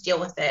 you just deal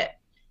with it.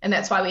 And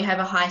that's why we have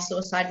a high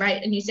suicide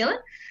rate in New Zealand.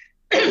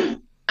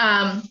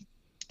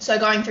 So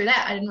going through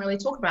that, I didn't really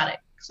talk about it.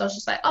 So I was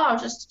just like, oh,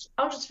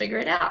 I'll just figure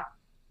it out.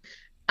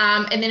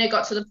 And then it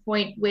got to the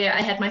point where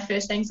I had my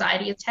first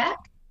anxiety attack.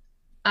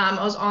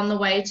 I was on the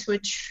way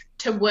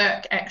to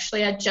work,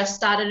 actually. I just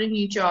started a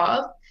new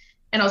job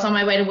and I was on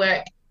my way to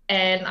work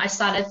and I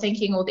started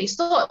thinking all these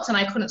thoughts and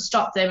I couldn't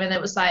stop them. And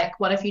it was like,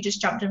 what if you just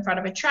jumped in front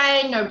of a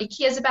train? Nobody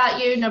cares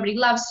about you. Nobody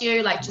loves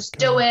you. Like, just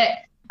do it.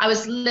 I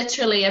was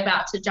literally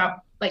about to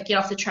get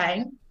off the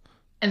train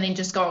and then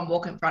just go and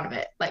walk in front of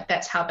it. Like,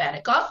 that's how bad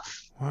it got.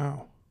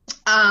 Wow.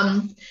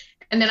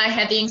 And then I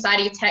had the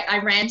anxiety attack. I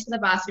ran to the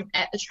bathroom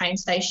at the train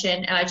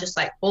station and I just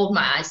like bawled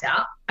my eyes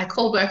out. I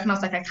called work and I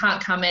was like, I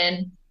can't come in.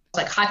 I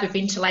was like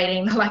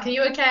hyperventilating. They're like, are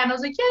you okay? And I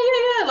was like,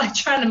 yeah. Like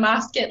trying to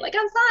mask it. Like,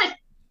 I'm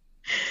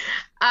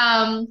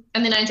fine.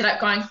 And then I ended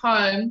up going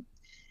home.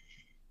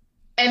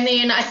 And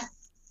then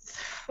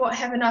what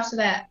happened after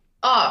that?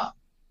 Oh,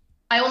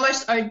 I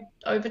almost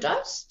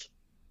overdosed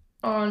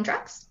on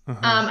drugs.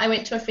 I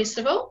went to a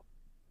festival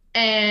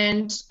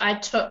and I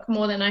took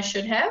more than I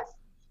should have.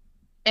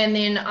 And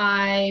then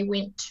I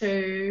went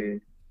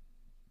to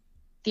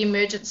the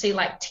emergency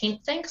like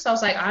tent thing because I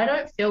was like, I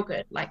don't feel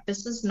good. Like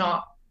this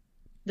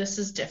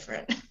is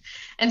different.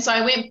 And so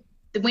I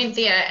went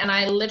there and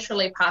I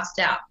literally passed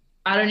out.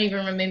 I don't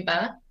even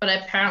remember,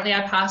 but apparently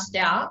I passed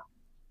out.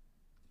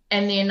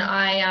 And then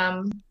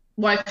I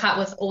woke up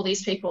with all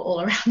these people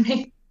all around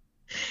me.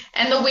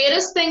 And the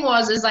weirdest thing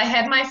is I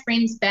had my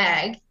friend's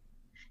bag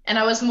and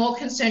I was more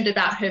concerned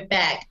about her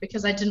bag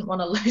because I didn't want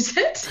to lose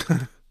it.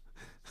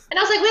 And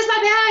I was like, where's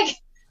my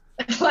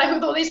bag? Like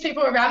with all these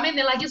people around me and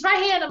they're like, it's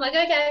right here. And I'm like,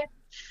 okay.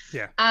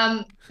 Yeah.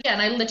 And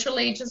I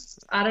literally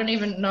I don't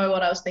even know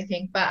what I was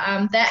thinking,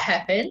 but that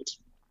happened.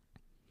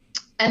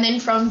 And then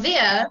from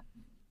there,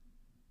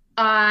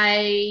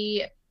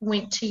 I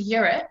went to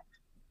Europe,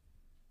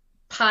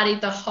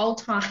 partied the whole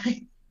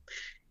time,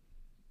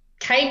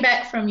 came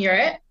back from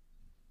Europe,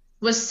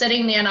 was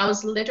sitting there and I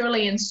was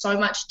literally in so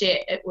much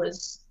debt. It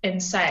was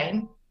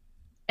insane.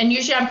 And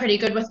usually I'm pretty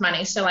good with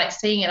money. So like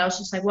seeing it, I was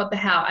just like, what the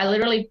hell? I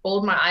literally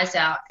bawled my eyes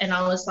out and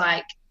I was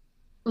like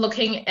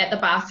looking at the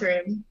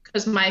bathroom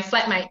because my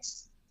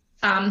flatmates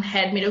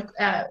had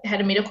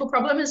a medical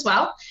problem as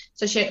well.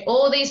 So she had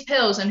all these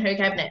pills in her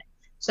cabinet.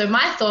 So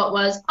my thought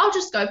was, I'll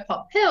just go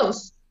pop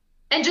pills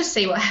and just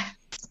see what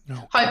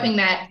happens, hoping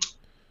that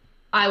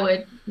I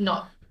would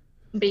not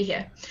be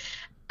here.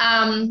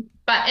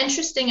 But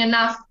interesting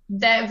enough,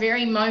 that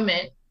very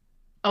moment,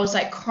 I was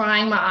like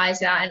crying my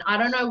eyes out and I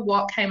don't know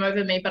what came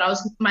over me, but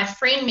my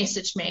friend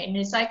messaged me and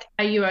he's like,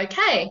 are you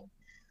okay?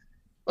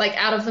 Like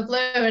out of the blue.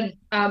 And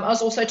I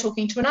was also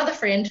talking to another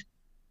friend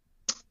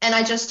and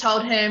I just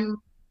told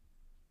him,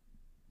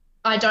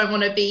 I don't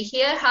want to be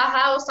here,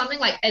 haha, or something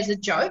like as a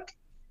joke.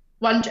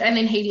 And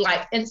then he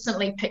like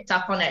instantly picked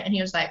up on it and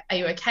he was like, are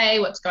you okay?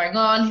 What's going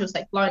on? He was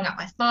like blowing up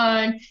my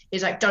phone.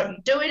 He's like, don't you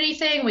do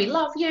anything? We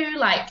love you.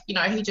 Like,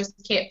 he just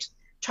kept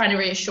trying to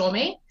reassure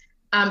me.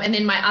 And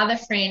then my other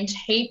friend,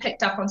 he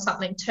picked up on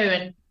something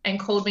too and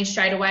called me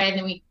straight away. And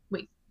then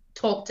we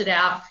talked it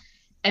out.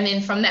 And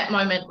then from that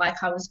moment,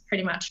 like I was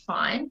pretty much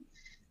fine.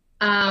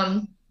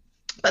 But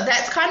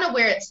that's kind of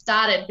where it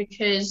started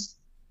because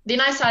then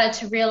I started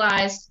to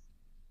realize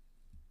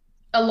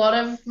a lot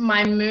of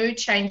my mood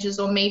changes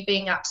or me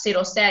being upset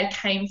or sad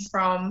came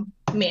from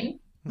men,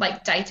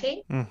 like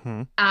dating.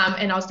 And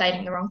I was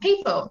dating the wrong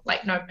people.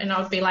 Like, no, and I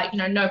would be like,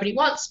 nobody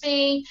wants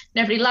me,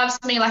 nobody loves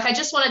me. Like, I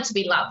just wanted to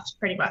be loved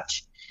pretty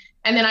much.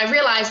 And then I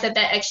realized that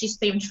actually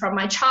stemmed from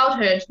my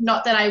childhood.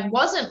 Not that I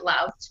wasn't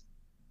loved,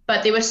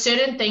 but there were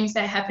certain things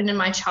that happened in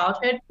my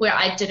childhood where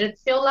I didn't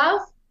feel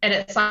love. And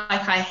it's like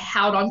I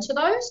held on to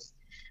those.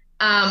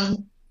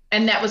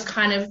 And that was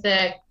kind of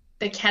the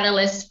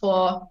catalyst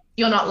for,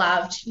 you're not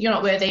loved, you're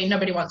not worthy,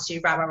 nobody wants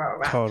you, rah, rah, rah,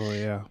 rah.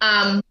 Totally, yeah.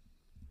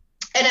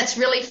 And it's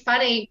really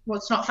funny. Well,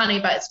 it's not funny,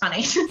 but it's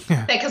funny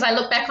Yeah. because I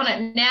look back on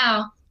it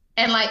now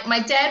and like my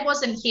dad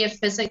wasn't here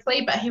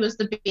physically, but he was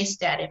the best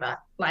dad ever.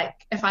 Like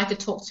if I could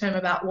talk to him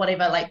about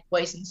whatever, like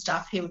boys and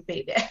stuff, he would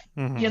be there,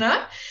 Mm-hmm. you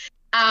know?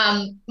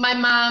 My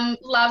mum,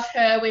 love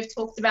her. We've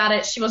talked about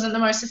it. She wasn't the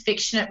most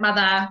affectionate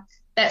mother.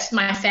 That's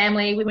my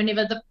family. We were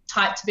never the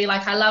type to be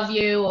like, I love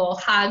you, or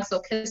hugs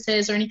or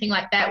kisses or anything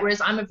like that.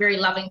 Whereas I'm a very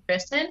loving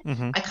person.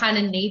 Mm-hmm. I kind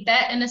of need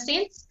that in a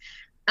sense.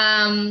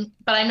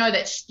 But I know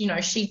that,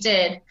 she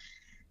did.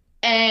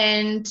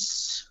 And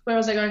where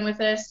was I going with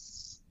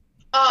this?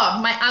 Oh,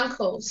 my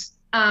uncles.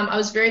 I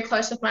was very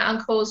close with my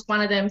uncles.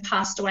 One of them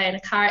passed away in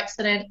a car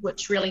accident,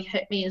 which really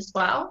hit me as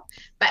well.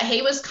 But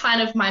he was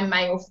kind of my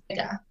male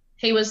figure.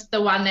 He was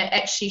the one that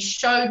actually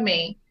showed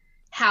me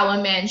how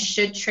a man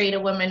should treat a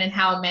woman and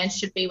how a man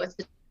should be with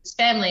his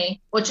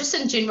family, or just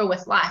in general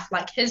with life.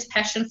 Like his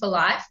passion for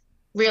life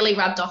really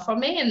rubbed off on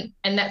me.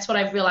 And that's what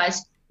I've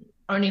realized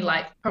only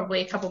like probably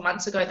a couple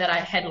months ago, that I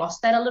had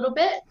lost that a little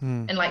bit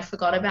and like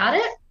forgot about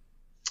it.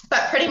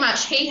 But pretty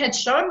much he had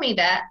shown me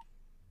that,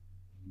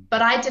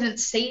 but I didn't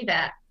see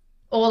that.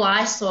 All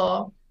I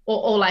saw, or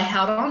all I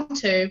held on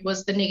to,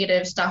 was the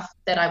negative stuff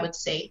that I would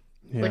see,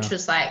 which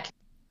was like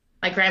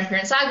my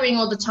grandparents arguing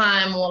all the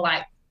time, or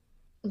like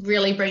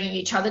really bringing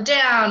each other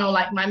down, or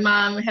like my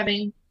mum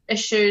having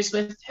issues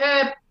with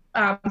her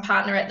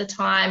partner at the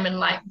time, and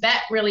like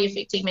that really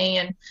affecting me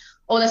and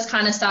all this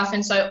kind of stuff.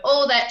 And so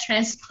all that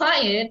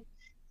transpired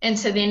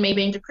into then me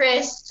being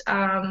depressed,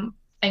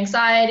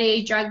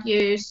 anxiety, drug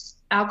use,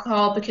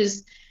 alcohol,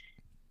 because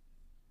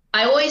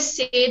I always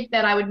said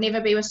that I would never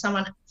be with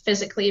someone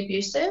physically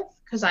abusive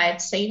because I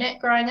had seen it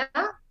growing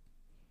up.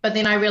 But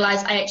then I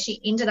realized I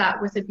actually ended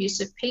up with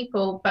abusive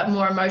people, but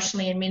more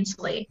emotionally and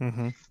mentally.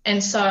 Mm-hmm.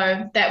 And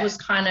so that was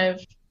kind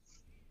of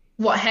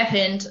what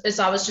happened, is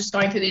I was just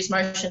going through these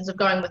motions of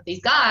going with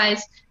these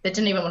guys that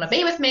didn't even want to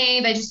be with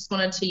me. They just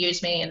wanted to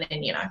use me and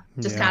then,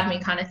 discard me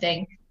kind of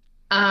thing.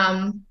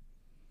 And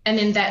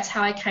then that's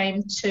how I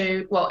came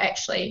to, well,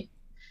 actually,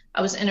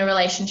 I was in a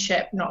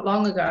relationship not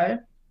long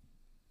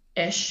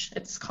ago-ish.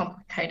 It's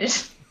complicated,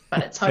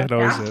 but it's hope. It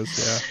always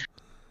is,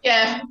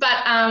 yeah. Yeah,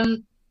 but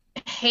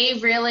he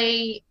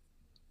really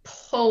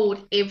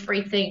pulled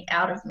everything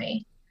out of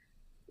me.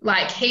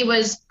 Like, he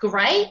was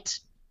great,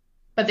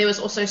 but there was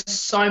also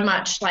so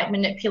much like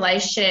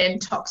manipulation,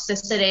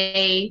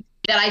 toxicity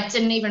that I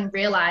didn't even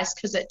realize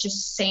because it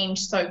just seemed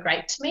so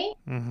great to me,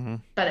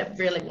 but it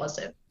really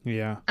wasn't.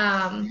 Yeah.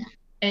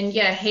 And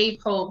yeah, he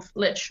pulled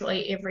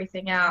literally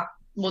everything out.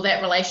 Well,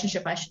 that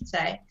relationship, I should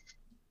say,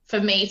 for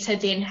me to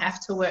then have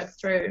to work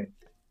through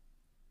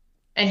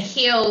and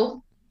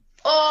heal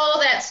all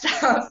that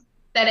stuff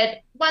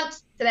that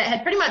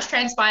had pretty much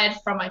transpired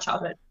from my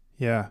childhood.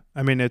 Yeah.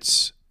 I mean,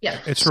 it's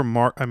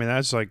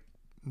that's like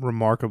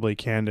remarkably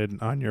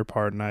candid on your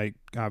part, and I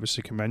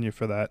obviously commend you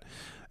for that.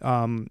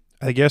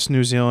 I guess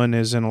New Zealand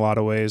is in a lot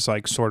of ways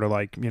like sort of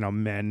like,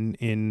 men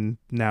in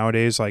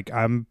nowadays. Like,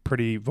 I'm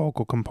pretty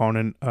vocal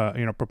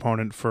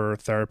proponent for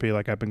therapy.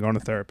 Like, I've been going to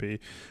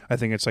therapy. I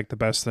think it's like the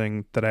best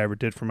thing that I ever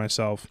did for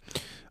myself.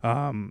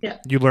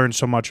 You learn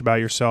so much about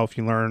yourself.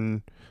 You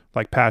learn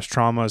like past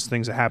traumas,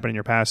 things that happened in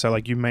your past that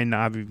like you may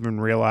not have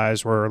even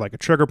realized were like a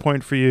trigger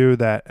point for you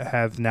that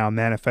have now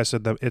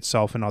manifested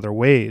itself in other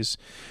ways.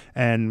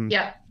 And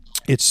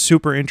it's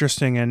super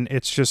interesting. And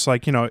it's just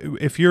like,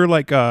 if you're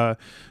like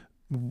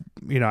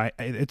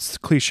it's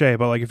cliche,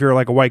 but like if you're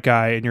like a white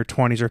guy in your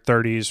 20s or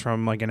 30s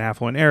from like an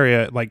affluent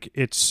area, like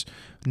it's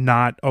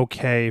not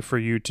okay for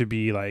you to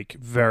be like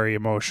very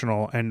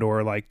emotional and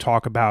or like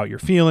talk about your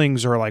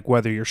feelings or like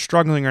whether you're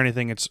struggling or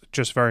anything. It's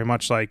just very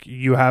much like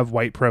you have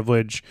white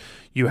privilege,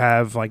 you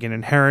have like an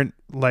inherent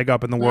leg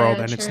up in the world,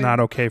 and it's not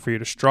okay for you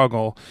to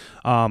struggle.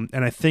 And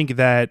I think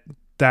that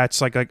that's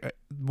like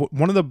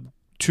one of the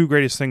two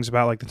greatest things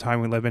about like the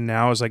time we live in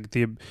now is like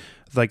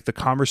the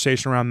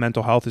conversation around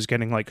mental health is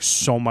getting like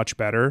so much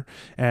better.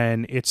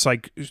 And it's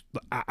like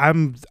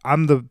I'm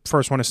the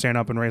first one to stand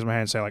up and raise my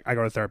hand and say like, I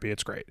go to therapy,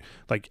 it's great,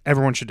 like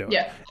everyone should do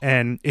it.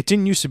 And it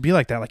didn't used to be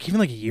like that, like even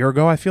like a year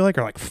ago, I feel like,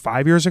 or like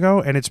 5 years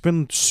ago. And it's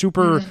been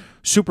super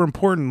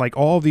important. Like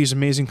all of these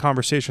amazing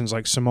conversations,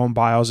 like Simone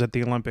Biles at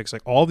the Olympics,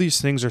 like all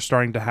these things are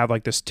starting to have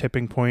like this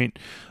tipping point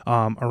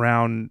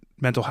around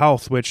mental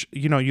health, which,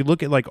 you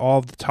look at like all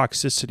of the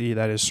toxicity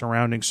that is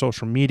surrounding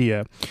social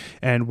media.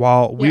 And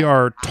while we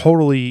are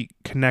totally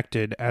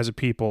connected as a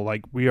people,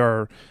 like we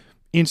are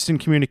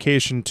instant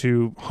communication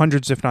to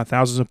hundreds, if not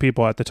thousands of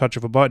people at the touch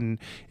of a button,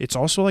 it's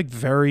also like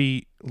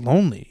very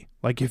lonely.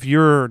 Like if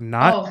you're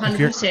not,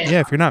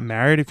 if you're not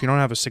married, if you don't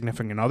have a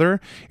significant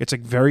other, it's like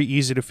very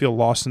easy to feel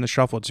lost in the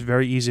shuffle. It's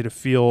very easy to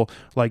feel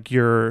like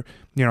you're,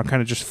 kind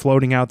of just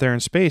floating out there in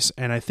space.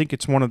 And I think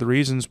it's one of the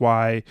reasons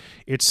why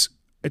it's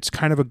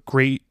kind of a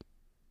great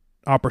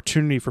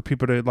opportunity for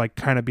people to like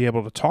kind of be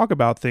able to talk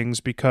about things,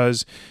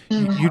 because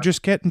you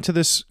just get into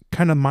this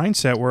kind of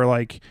mindset where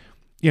like,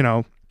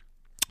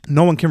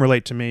 no one can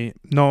relate to me.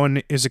 No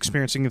one is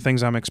experiencing the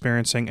things I'm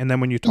experiencing. And then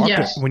when you talk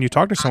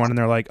to someone and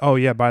they're like, oh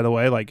yeah, by the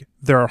way, like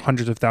there are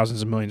hundreds of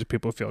thousands of millions of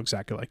people who feel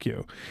exactly like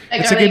you.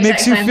 It's like it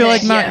makes you feel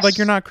like like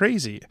you're not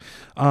crazy.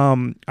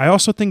 I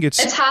also think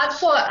it's hard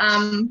for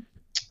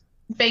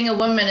being a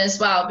woman as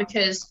well,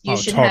 because you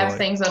should have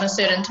things on a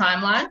certain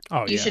timeline.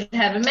 You should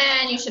have a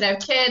man, you should have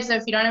kids. So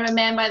if you don't have a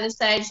man by this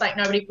age, like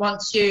nobody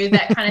wants you,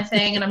 that kind of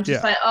thing. And I'm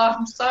just like, oh,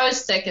 I'm so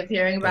sick of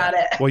hearing about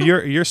it. Well,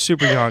 you're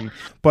super young,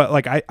 but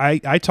like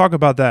I talk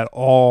about that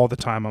all the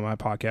time on my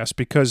podcast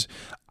because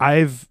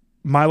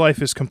my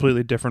life is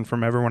completely different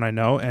from everyone I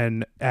know.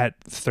 And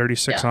at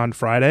 36 on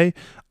Friday,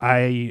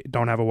 I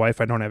don't have a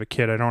wife. I don't have a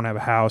kid. I don't have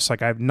a house.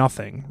 Like I have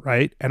nothing.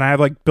 Right. And I have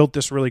like built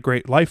this really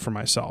great life for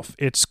myself.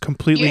 It's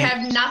completely. You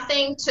have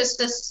nothing to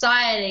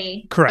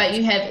society. Correct. But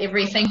you have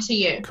everything to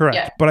you. Correct.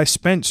 Yeah. But I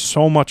spent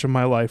so much of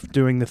my life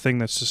doing the thing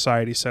that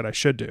society said I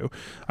should do.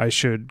 I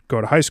should go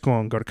to high school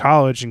and go to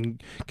college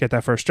and get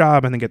that first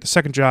job and then get the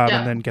second job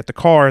and then get the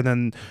car and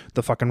then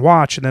the fucking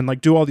watch and then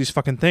like do all these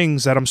fucking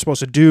things that I'm supposed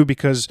to do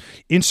because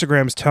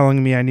Instagram's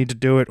telling me I need to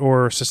do it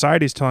or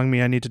society's telling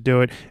me I need to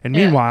do it. And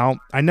meanwhile,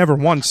 I never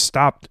once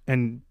stopped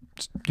and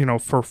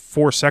for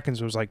 4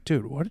 seconds it was like,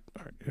 dude, what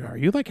are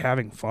you like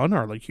having fun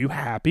or like you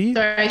happy?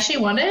 Do I actually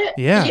want it?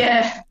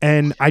 Yeah.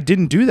 And I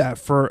didn't do that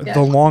for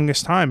the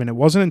longest time. And it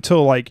wasn't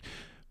until like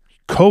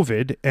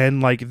COVID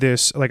and like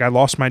this, like I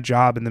lost my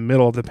job in the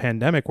middle of the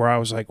pandemic where I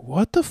was like,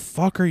 what the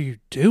fuck are you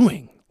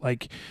doing?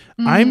 Like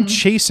I'm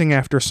chasing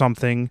after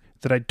something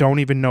that I don't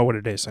even know what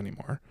it is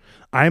anymore.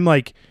 I'm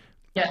like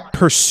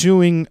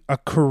pursuing a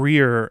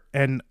career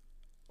and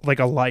like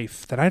a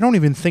life that I don't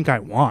even think I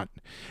want.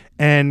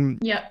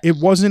 And it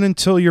wasn't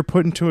until you're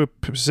put into a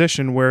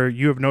position where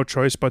you have no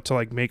choice but to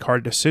like make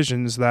hard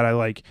decisions that I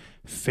like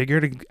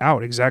figured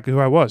out exactly who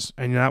I was.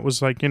 And that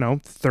was like,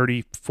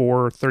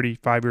 34,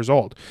 35 years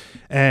old.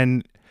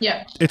 And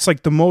it's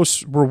like the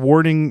most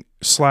rewarding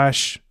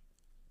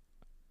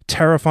 /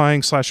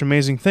 terrifying /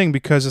 amazing thing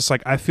because it's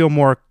like I feel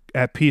more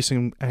at peace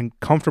and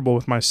comfortable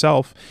with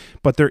myself.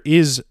 But there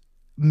is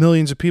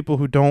millions of people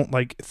who don't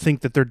like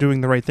think that they're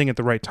doing the right thing at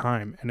the right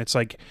time. And it's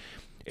like,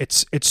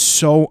 it's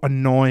so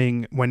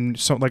annoying when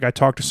I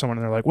talk to someone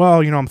and they're like,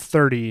 well, I'm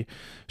 30,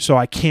 so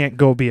I can't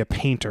go be a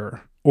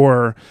painter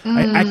or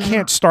I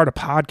can't start a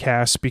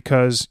podcast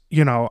because,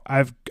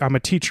 I'm a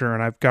teacher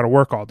and I've got to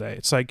work all day.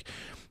 It's like,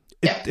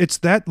 it's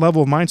that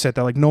level of mindset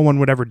that like no one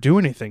would ever do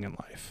anything in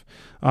life.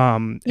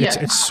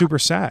 It's super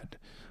sad.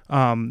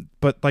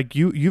 But like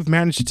you've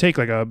managed to take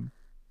like a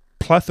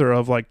plethora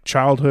of like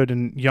childhood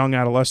and young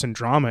adolescent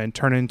drama and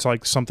turn it into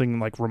like something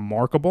like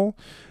remarkable.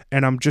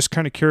 And I'm just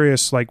kind of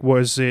curious, like,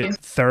 was it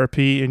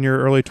therapy in your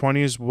early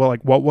 20s? Well, like,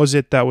 what was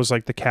it that was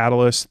like the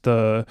catalyst,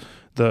 the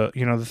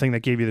thing that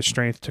gave you the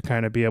strength to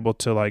kind of be able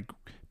to like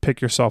pick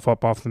yourself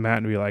up off the mat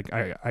and be like,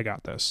 I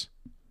got this?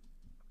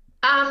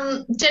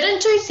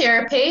 Didn't do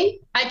therapy.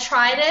 I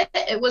tried it.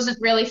 It wasn't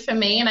really for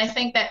me. And I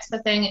think that's the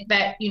thing,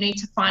 that you need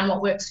to find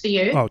what works for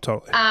you. Oh,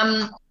 totally.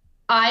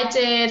 I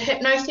did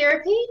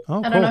hypnotherapy.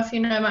 I don't know if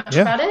you know much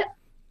about it.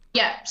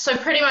 Yeah. So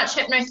pretty much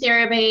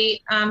hypnotherapy,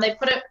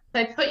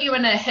 they put you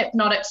in a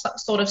hypnotic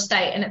sort of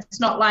state, and it's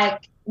not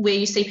like where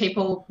you see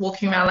people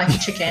walking around like a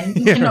chicken.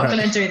 You're not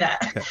going to do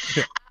that.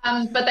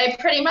 But they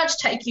pretty much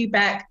take you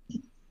back.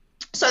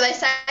 So they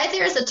say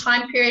there is a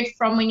time period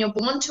from when you're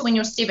born to when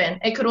you're 7.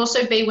 It could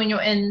also be when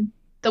you're in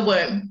the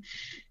womb,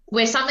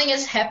 where something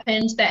has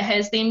happened that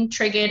has then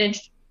triggered and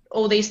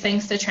all these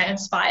things to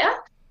transpire.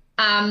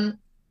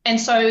 And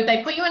so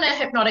they put you in a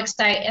hypnotic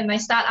state and they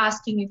start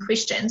asking you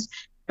questions.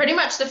 Pretty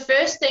much the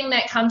first thing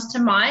that comes to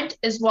mind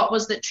is what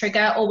was the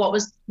trigger or what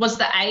was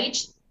the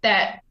age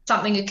that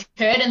something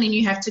occurred, and then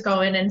you have to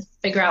go in and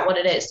figure out what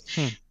it is.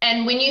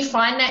 And when you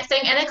find that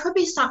thing, and it could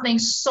be something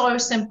so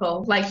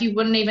simple, like you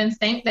wouldn't even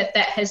think that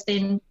has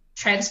then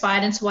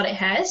transpired into what it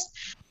has.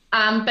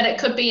 But it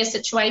could be a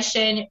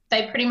situation,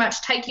 they pretty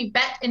much take you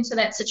back into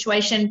that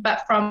situation,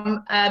 but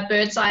from a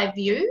bird's eye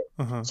view.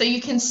 So you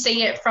can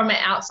see it from an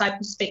outside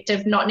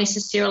perspective, not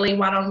necessarily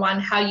one-on-one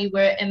how you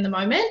were in the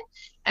moment.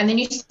 And then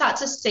you start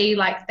to see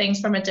like things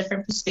from a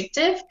different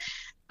perspective.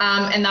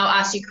 And they'll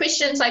ask you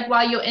questions like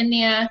while you're in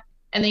there,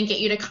 and then get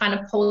you to kind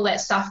of pull that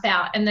stuff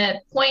out. And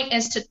the point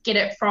is to get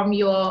it from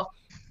your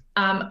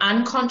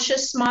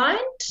unconscious mind,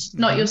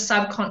 not your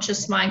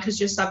subconscious mind, because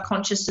your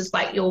subconscious is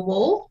like your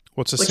wall.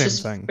 What's the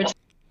same thing?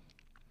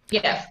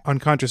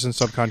 Unconscious and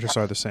subconscious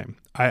are the same.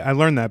 I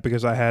learned that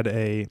because I had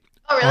a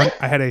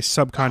I had a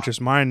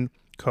subconscious mind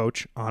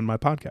coach on my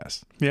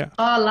podcast. Yeah.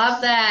 Oh, I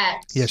love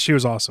that. Yeah, she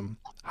was awesome.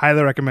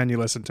 Highly recommend you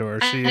listen to her.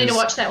 I need to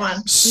watch that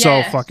one.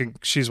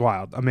 She's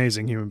wild.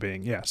 Amazing human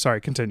being. Yeah,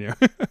 sorry, continue.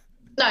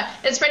 No,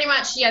 it's pretty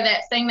much,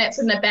 that thing that's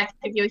in the back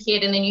of your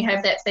head, and then you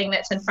have that thing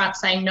that's in front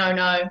saying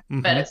no,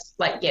 but it's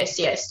like yes.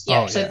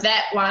 Yeah. So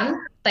that one,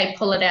 they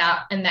pull it out,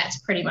 and that's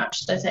pretty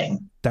much the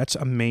thing. That's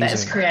amazing.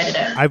 That's created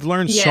it. I've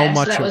learned so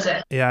much. So that was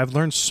it. Yeah, I've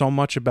learned so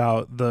much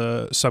about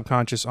the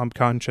subconscious,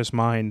 unconscious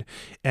mind,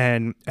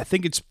 and I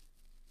think it's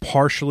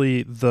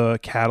partially the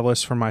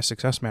catalyst for my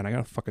success, man. I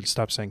gotta fucking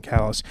stop saying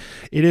catalyst.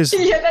 It is.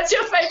 Yeah, that's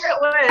your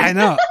favorite word. I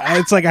know.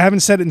 It's like I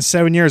haven't said it in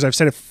 7 years. I've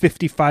said it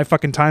 55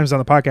 fucking times on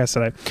the podcast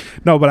today.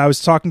 No, but I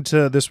was talking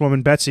to this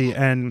woman, Betsy,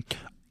 and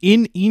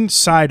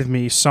inside of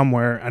me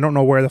somewhere, I don't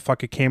know where the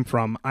fuck it came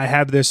from, I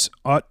have this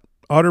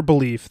utter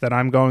belief that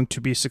I'm going to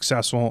be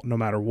successful no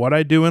matter what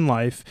I do in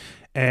life,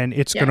 and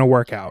it's going to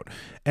work out.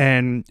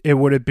 And it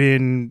would have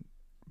been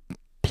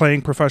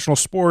playing professional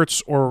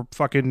sports or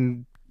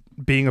fucking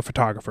being a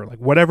photographer. Like,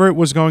 whatever it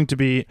was going to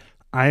be,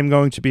 I am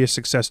going to be a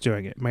success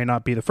doing it. It might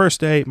not be the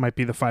first day. It might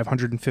be the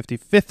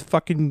 555th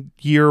fucking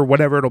year,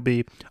 whatever it'll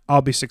be.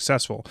 I'll be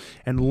successful.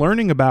 And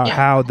learning about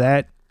how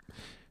that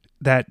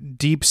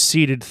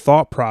deep-seated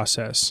thought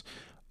process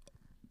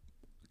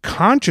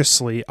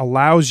consciously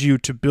allows you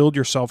to build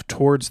yourself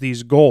towards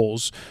these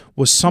goals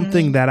was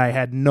something that I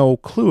had no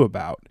clue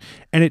about.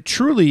 And it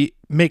truly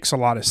makes a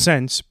lot of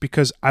sense,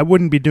 because I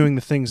wouldn't be doing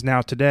the things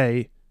now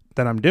today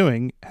that I'm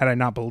doing had I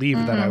not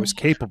believed that I was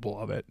capable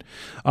of it.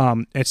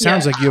 It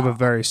sounds like you have a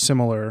very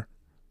similar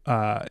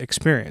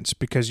experience,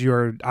 because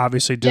you're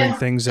obviously doing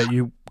things that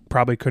you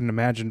probably couldn't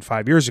imagine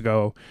 5 years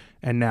ago,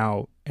 and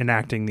now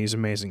enacting these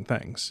amazing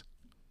things.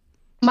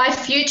 My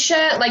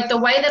future, like the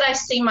way that I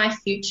see my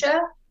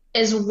future,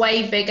 is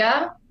way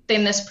bigger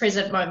than this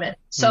present moment.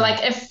 So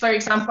like if, for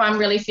example, I'm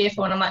really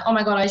fearful and I'm like, oh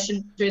my God, I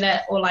shouldn't do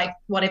that, or like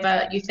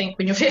whatever you think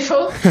when you're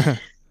fearful,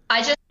 I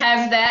just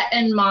have that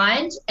in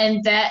mind,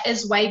 and that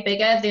is way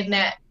bigger than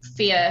that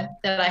fear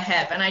that I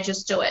have, and I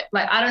just do it.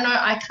 Like, I don't know,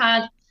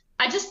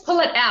 I just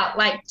pull it out.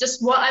 Like,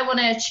 just what I want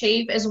to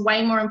achieve is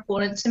way more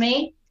important to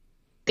me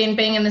than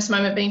being in this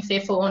moment, being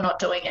fearful or not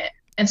doing it.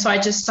 And so I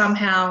just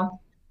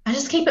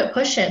keep it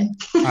pushing.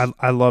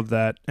 I love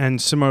that.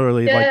 And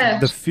similarly, like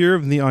the fear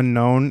of the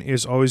unknown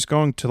is always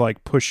going to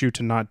like push you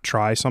to not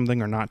try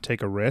something or not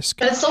take a risk.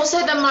 But it's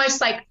also the most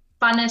like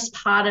funnest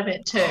part of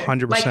it too.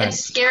 100%. Like, it's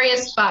scary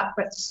as fuck,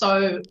 but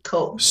so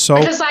cool.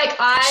 Because like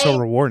so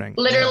rewarding.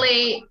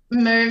 Literally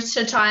moved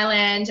to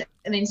Thailand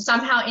and then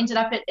somehow ended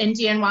up at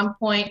India at one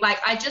point. Like,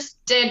 I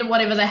just did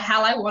whatever the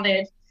hell I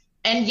wanted.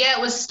 And yeah,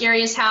 it was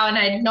scary as hell, and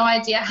I had no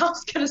idea how I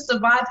was going to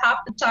survive half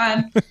the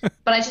time,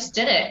 but I just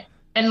did it.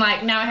 And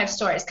like, now I have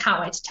stories. Can't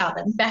wait to tell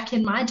them. Back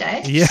in my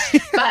day. Yeah.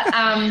 But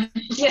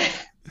yeah.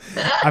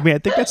 I mean, I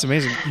think that's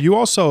amazing. You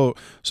also,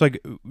 so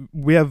like,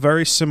 we have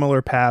very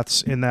similar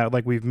paths in that,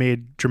 like, we've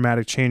made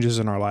dramatic changes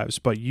in our lives,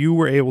 but you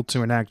were able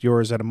to enact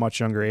yours at a much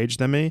younger age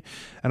than me.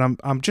 And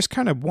I'm just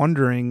kind of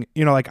wondering,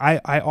 you know, like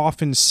I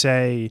often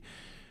say,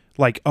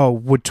 like, oh,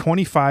 would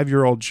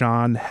 25-year-old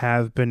John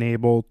have been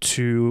able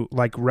to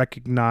like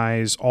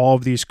recognize all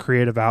of these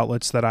creative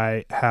outlets that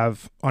I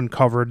have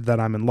uncovered that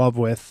I'm in love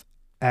with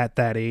at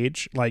that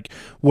age? Like,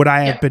 would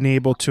I have been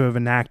able to have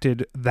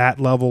enacted that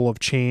level of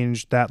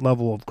change, that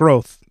level of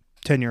growth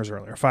 10 years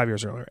earlier, 5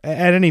 years earlier,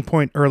 at any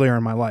point earlier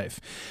in my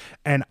life?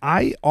 And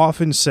I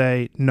often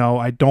say, no,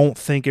 I don't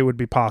think it would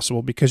be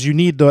possible, because you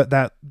need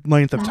that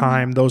length of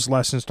time, those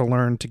lessons to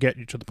learn to get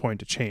you to the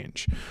point to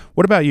change.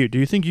 What about you? Do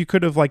you think you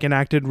could have like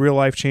enacted real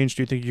life change?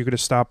 Do you think you could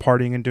have stopped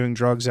partying and doing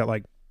drugs at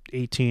like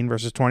 18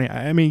 versus 20?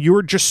 I mean, you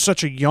were just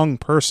such a young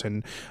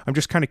person. I'm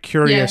just kind of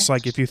curious,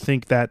 like, if you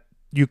think that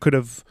you could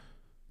have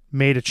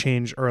made a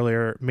change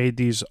earlier, made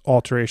these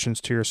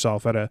alterations to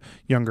yourself at a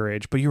younger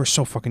age, but you were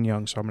so fucking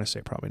young, so I'm going to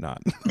say probably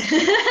not.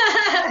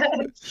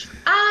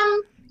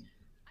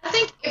 I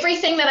think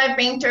everything that I've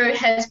been through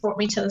has brought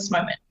me to this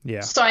moment.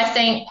 Yeah. So I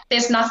think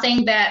there's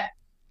nothing that,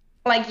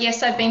 like,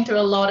 yes, I've been through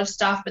a lot of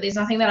stuff, but there's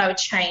nothing that I would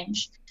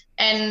change.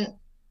 And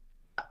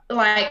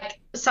like,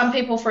 some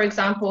people, for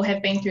example,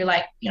 have been through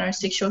like, you know,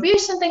 sexual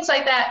abuse and things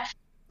like that,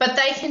 but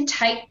they can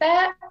take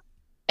that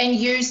and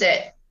use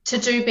it to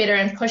do better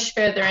and push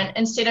further, and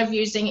instead of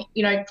using,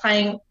 you know,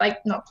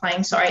 but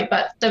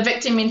the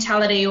victim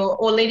mentality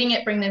or letting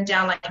it bring them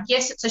down. Like,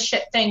 yes, it's a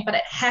shit thing, but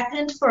it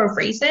happened for a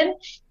reason.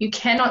 You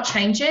cannot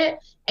change it,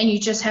 and you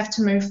just have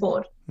to move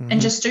forward and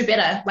just do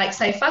better. Like,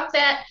 say, fuck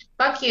that,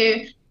 fuck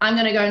you, I'm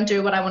going to go and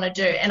do what I want to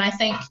do. And I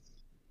think,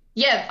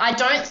 I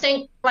don't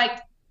think, like,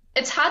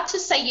 it's hard to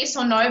say yes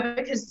or no,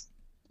 because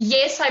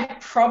yes, I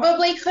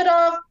probably could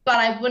have, but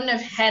I wouldn't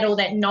have had all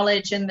that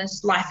knowledge and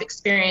this life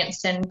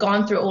experience and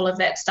gone through all of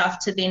that stuff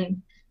to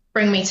then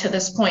bring me to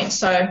this point.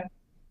 So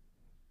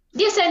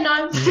yes and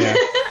no. Yeah.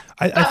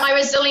 But my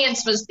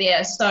resilience was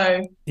there.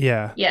 So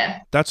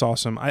yeah. That's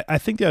awesome. I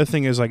think the other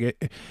thing is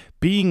like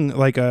being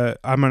like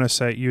I'm going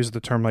to use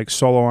the term like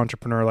solo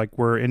entrepreneur, like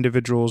we're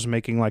individuals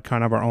making like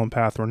kind of our own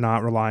path. We're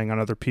not relying on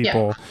other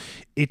people. Yeah.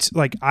 It's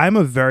like, I'm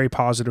a very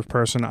positive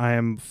person. I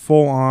am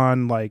full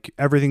on, like,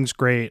 everything's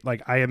great.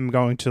 Like, I am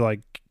going to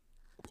like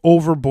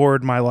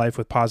overboard my life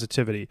with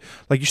positivity.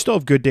 Like, you still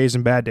have good days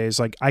and bad days.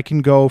 Like, I can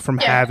go from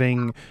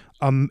having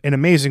an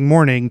amazing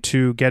morning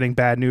to getting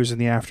bad news in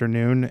the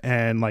afternoon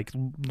and like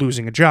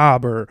losing a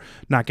job or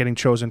not getting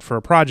chosen for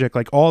a project.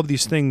 Like, all of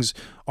these things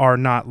are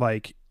not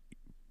like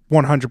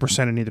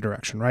 100% in either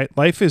direction, right?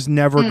 Life is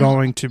never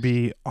going to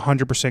be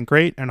 100%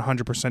 great and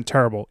 100%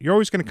 terrible. You're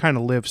always going to kind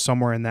of live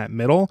somewhere in that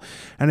middle.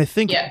 And I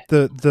think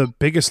the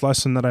biggest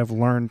lesson that I've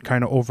learned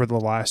kind of over the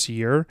last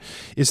year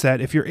is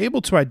that if you're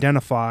able to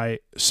identify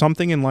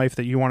something in life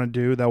that you want to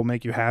do that will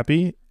make you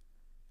happy,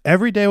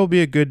 every day will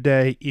be a good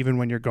day, even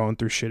when you're going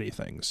through shitty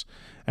things.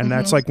 And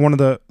that's like one of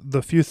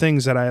the few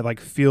things that I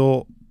like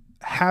feel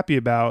happy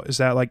about, is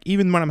that like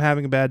even when I'm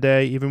having a bad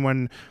day, even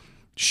when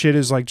shit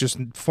is like just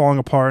falling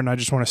apart and I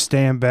just want to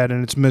stay in bed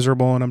and it's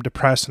miserable and I'm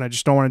depressed and I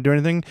just don't want to do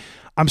anything,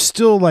 I'm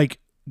still like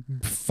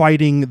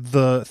fighting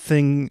the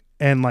thing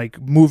and like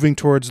moving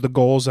towards the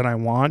goals that I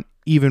want,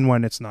 even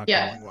when it's not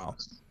going well.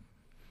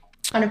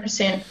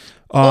 100%.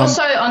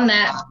 Also on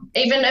that,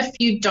 even if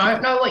you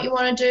don't know what you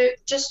want to do,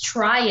 just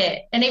try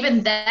it. And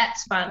even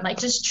that's fun. Like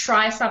just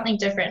try something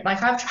different.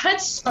 Like I've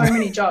tried so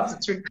many jobs.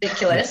 It's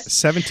ridiculous.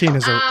 17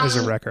 is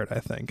a record, I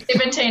think.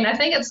 17. I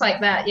think it's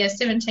like that. Yeah,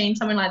 17,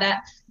 something like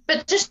that.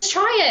 But just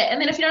try it.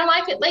 And then if you don't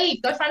like it,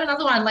 leave. Go find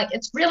another one. Like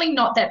it's really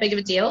not that big of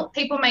a deal.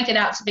 People make it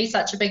out to be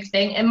such a big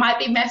thing. It might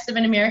be massive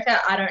in America.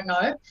 I don't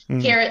know.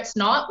 Here it's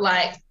not.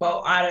 Like,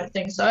 well, I don't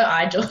think so.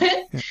 I do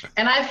it.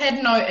 And I've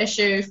had no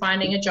issue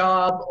finding a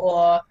job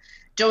or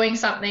doing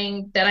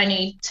something that I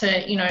need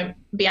to, you know,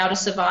 be able to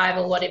survive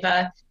or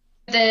whatever.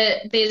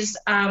 There's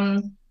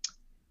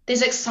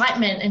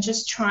excitement in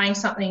just trying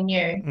something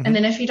new. And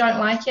then if you don't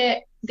like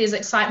it, there's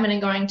excitement in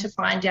going to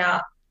find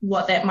out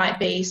what that might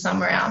be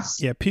somewhere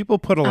else. Yeah, people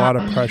put a lot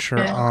of pressure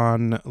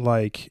on,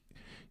 like,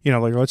 you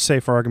know, like let's say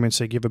for argument's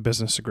sake, you have a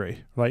business degree,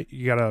 like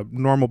you got a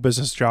normal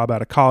business job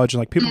out of college, and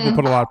like people will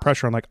put a lot of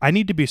pressure on, like, I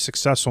need to be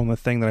successful in the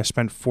thing that I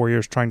spent 4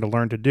 years trying to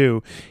learn to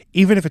do,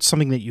 even if it's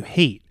something that you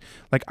hate.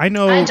 Like I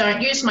know I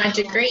don't use my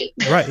degree.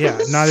 Right, yeah,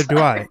 neither do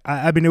I.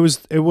 I mean, it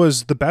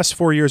was the best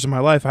 4 years of my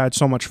life. I had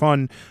so much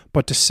fun,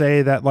 but to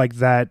say that like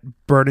that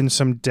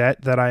burdensome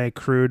debt that I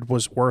accrued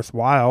was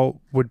worthwhile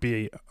would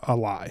be a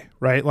lie,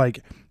 right? Like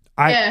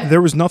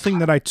there was nothing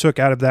that I took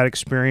out of that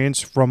experience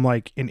from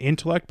like an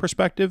intellect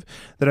perspective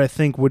that I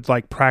think would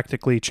like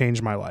practically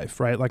change my life,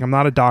 right? Like I'm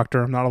not a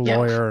doctor, I'm not a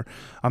lawyer,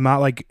 I'm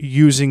not like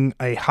using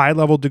a high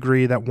level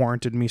degree that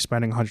warranted me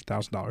spending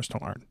 $100,000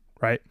 to learn,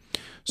 right?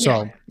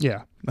 So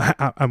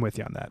I'm with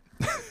you on that.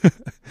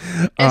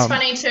 It's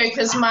funny too,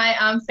 because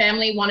my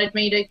family wanted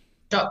me to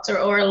doctor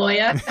or a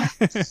lawyer.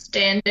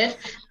 Standard.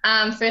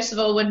 First of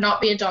all, would not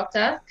be a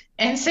doctor.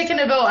 And second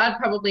of all, I'd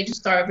probably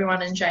just throw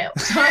everyone in jail.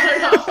 So I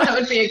don't know if I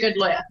would be a good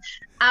lawyer.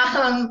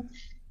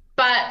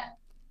 But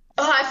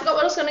I forgot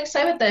what I was going to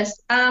say with this.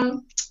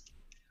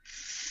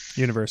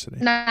 University.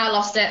 No, I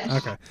lost it.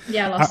 Okay.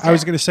 Yeah, I lost it. I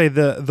was going to say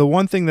the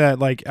one thing that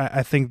like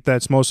I think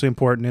that's mostly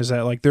important is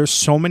that like there's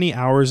so many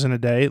hours in a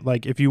day.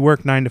 Like if you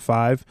work 9 to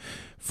 5,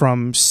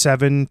 from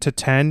 7 to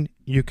 10,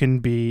 you can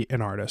be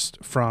an artist.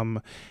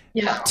 From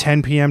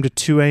 10 p.m. to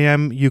 2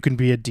 a.m., you can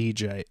be a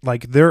DJ.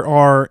 Like there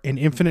are an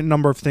infinite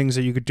number of things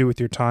that you could do with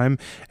your time.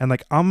 And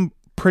like I'm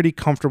pretty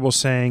comfortable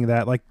saying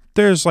that like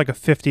there's like a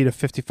 50 to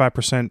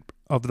 55%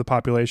 of the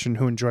population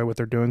who enjoy what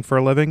they're doing for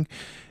a living.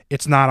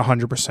 It's not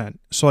 100%.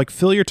 So like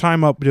fill your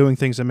time up doing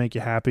things that make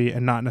you happy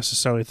and not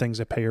necessarily things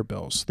that pay your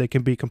bills. They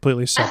can be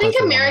completely separate. I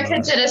think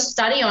America did a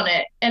study on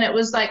it, and it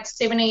was like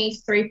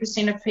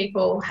 73% of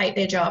people hate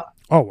their job.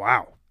 Oh,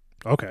 wow.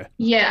 Okay.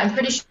 Yeah, I'm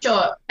pretty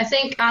sure. I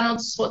think Arnold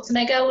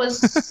Schwarzenegger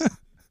was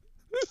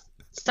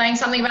saying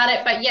something about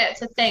it, but yeah,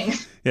 it's a thing.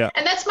 Yeah.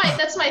 And that's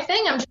my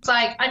thing. I'm just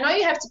like, I know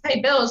you have to pay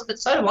bills, but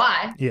so do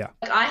I. Yeah.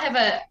 Like I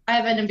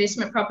have an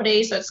investment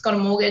property, so it's got a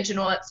mortgage and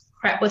all that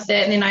crap with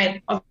it, and then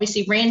I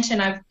obviously rent,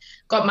 and I've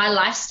got my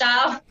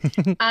lifestyle.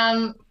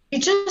 You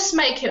just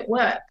make it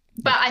work.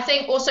 But I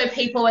think also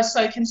people are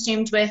so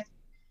consumed with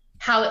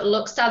how it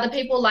looks to other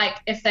people. Like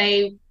if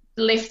they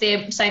left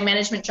their, say,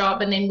 management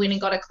job and then went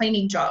and got a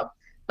cleaning job,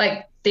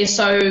 like they're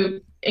so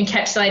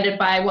encapsulated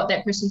by what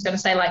that person's going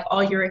to say, like,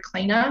 oh, you're a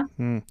cleaner.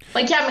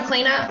 Like, yeah, I'm a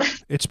cleaner.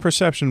 It's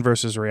perception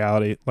versus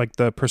reality. Like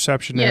the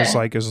perception is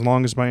like, as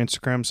long as my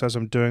Instagram says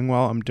I'm doing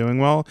well, I'm doing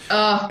well.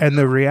 And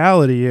the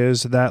reality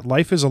is that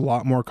life is a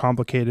lot more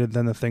complicated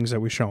than the things that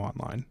we show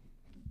online.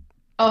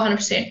 Oh,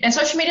 100%. And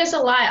social media is a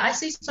lie. I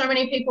see so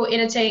many people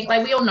editing,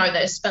 like we all know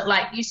this, but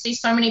like you see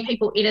so many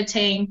people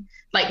editing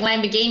like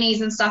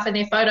Lamborghinis and stuff in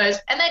their photos,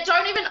 and they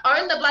don't even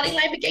own the bloody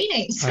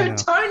Lamborghini. So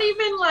don't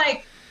even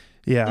like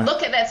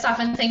look at that stuff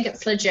and think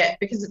it's legit,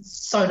 because it's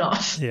so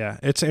not. Yeah,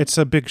 it's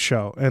a big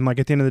show. And like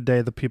at the end of the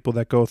day, the people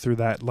that go through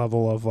that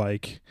level of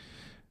like...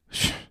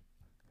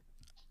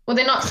 Well,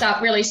 they're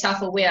not really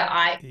self-aware,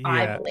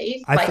 I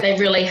believe. Like they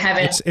really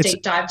haven't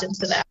deep dived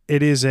into that.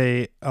 It is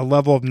a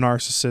level of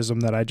narcissism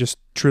that I just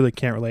truly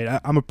can't relate.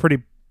 I'm a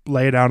pretty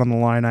lay it out on the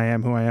line, I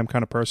am who I am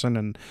kind of person,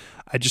 and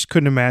I just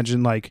couldn't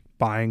imagine like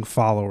buying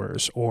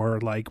followers or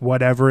like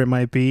whatever it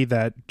might be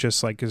that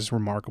just like is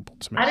remarkable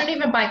to me. I don't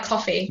even buy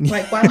coffee.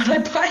 Like, why would I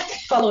buy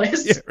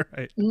followers? Yeah,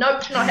 right.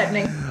 Nope, not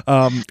happening.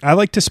 I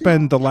like to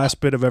spend the last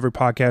bit of every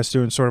podcast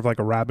doing sort of like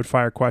a rapid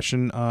fire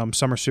question.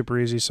 Some are super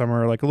easy, some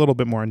are like a little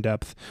bit more in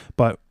depth,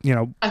 but you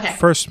know,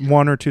 first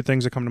one or two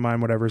things that come to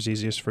mind, whatever is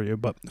easiest for you.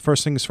 But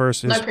first things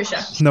first is no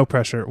pressure. No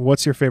pressure.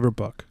 What's your favorite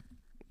book?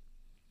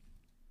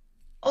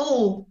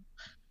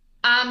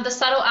 Oh, The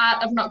Subtle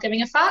Art of Not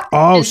Giving a Fuck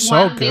Oh, is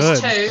so one.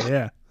 There's good. two.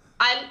 Yeah.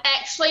 I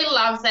actually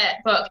love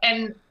that book,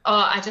 and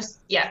I just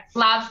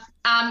love.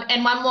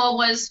 And one more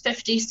was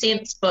 50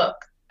 Cent's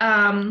book.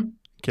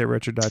 Get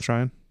Rich or Die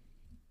Trying.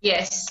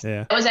 Yes,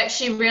 Yeah. it was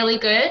actually really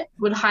good.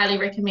 Would highly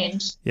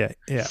recommend. Yeah.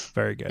 Yeah.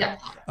 Very good.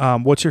 Yeah.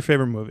 What's your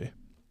favorite movie?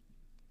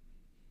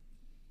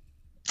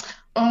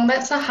 Oh,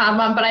 that's a hard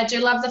one, but I do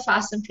love the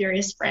Fast and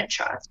Furious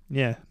franchise.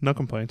 Yeah. No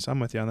complaints. I'm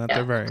with you on that. Yeah.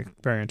 They're very,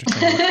 very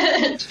entertaining.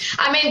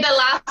 I mean, the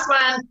last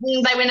one,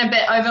 they went a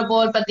bit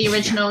overboard, but the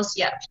originals,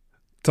 yeah.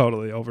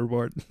 Totally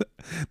overboard.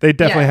 They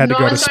definitely had to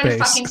go to Nolan's going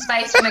to space. fucking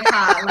space in a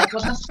car. Like,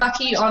 what the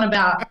fuck are you on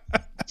about?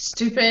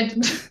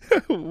 Stupid.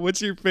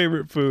 What's your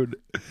favorite food?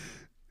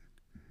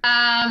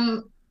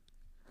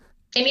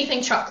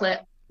 Anything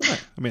chocolate. I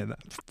mean,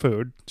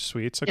 food,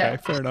 sweets. Okay, Yeah,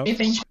 fair enough.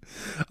 anything.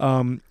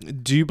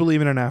 Do you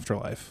believe in an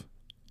afterlife?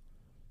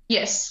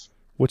 Yes,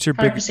 What's your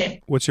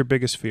 100%. What's your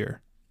biggest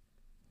fear?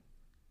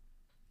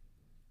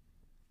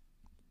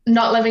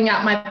 Not living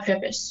out my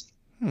purpose.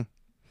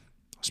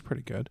 That's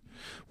pretty good.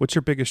 What's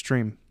your biggest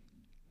dream?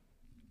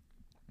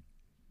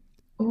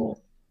 Ooh.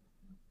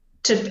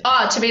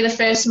 To be the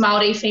first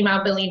Maori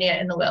female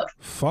billionaire in the world.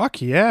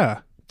 Fuck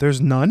yeah.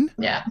 There's none?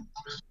 Yeah.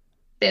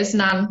 There's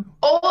none.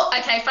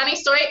 Okay, funny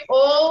story.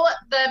 All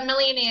the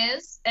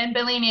millionaires and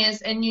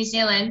billionaires in New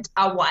Zealand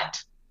are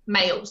white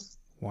males.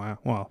 Wow.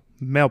 Well,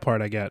 male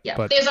part I get. Yeah.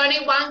 But There's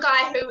only one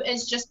guy who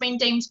has just been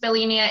deemed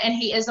billionaire, and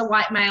he is a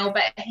white male,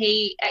 but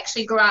he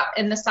actually grew up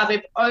in the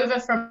suburb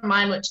over from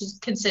mine, which is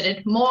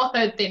considered more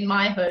hood than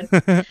my hood.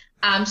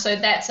 So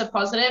that's a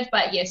positive.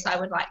 But yes, I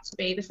would like to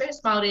be the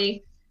first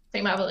Māori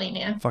female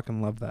billionaire.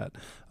 fucking love that.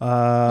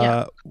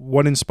 Yeah.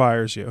 What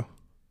inspires you?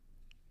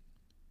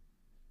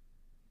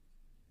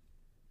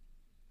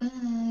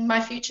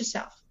 My future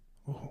self.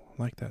 Oh,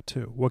 I like that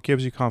too. What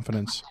gives you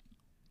confidence?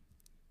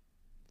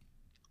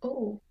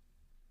 Oh.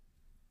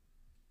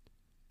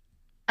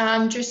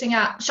 Dressing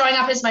up, showing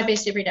up as my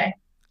best every day.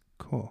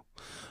 Cool.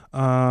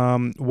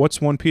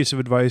 What's one piece of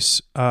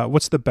advice?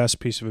 What's the best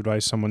piece of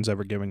advice someone's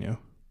ever given you?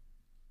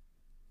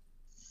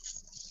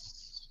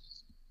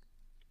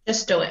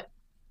 Just do it.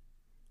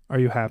 Are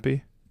you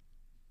happy?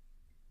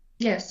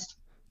 Yes.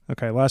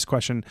 Okay, last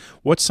question.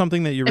 What's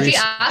something that you If you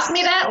asked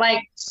me that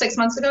like 6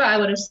 months ago, I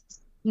would have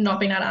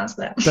not been able to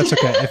answer that. That's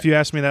okay. If you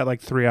asked me that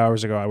like 3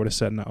 hours ago, I would have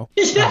said no.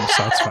 So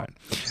that's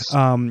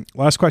fine.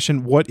 Last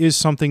question. What is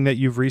something that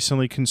you've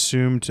recently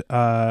consumed?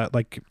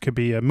 Like it could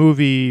be a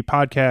movie,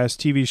 podcast,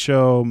 TV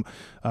show,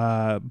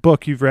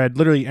 book you've read,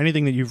 literally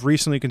anything that you've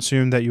recently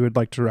consumed that you would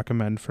like to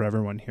recommend for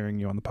everyone hearing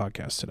you on the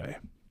podcast today.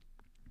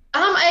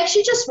 I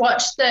actually just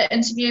watched the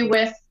interview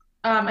with,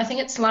 I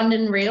think it's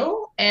London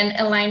Real and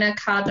Elena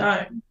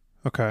Cardone.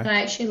 Okay. And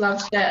I actually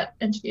loved that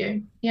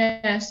interview.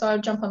 Yeah, so I'll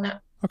jump on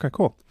that. Okay,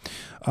 cool.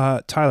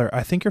 Tyler,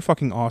 I think you're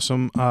fucking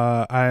awesome.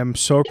 I am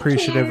so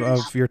appreciative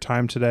of your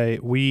time today.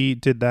 We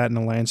did that in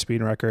a land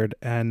speed record,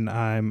 and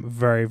I'm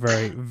very,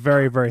 very,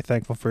 very, very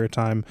thankful for your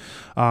time.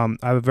 I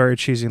have a very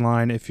cheesy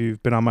line. If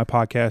you've been on my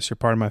podcast, you're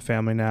part of my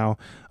family now.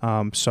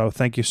 So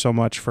thank you so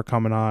much for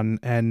coming on,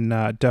 and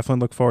definitely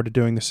look forward to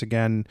doing this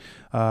again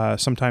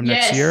sometime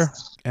next year.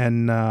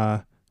 And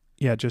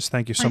just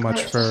thank you so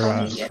much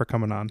for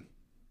coming on.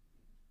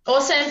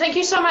 Awesome. Thank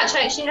you so much.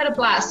 I actually had a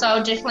blast, so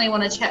I'll definitely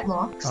want to chat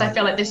more because I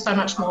feel like there's so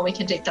much more we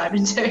can deep dive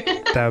into.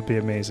 That would be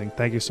amazing.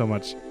 Thank you so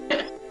much.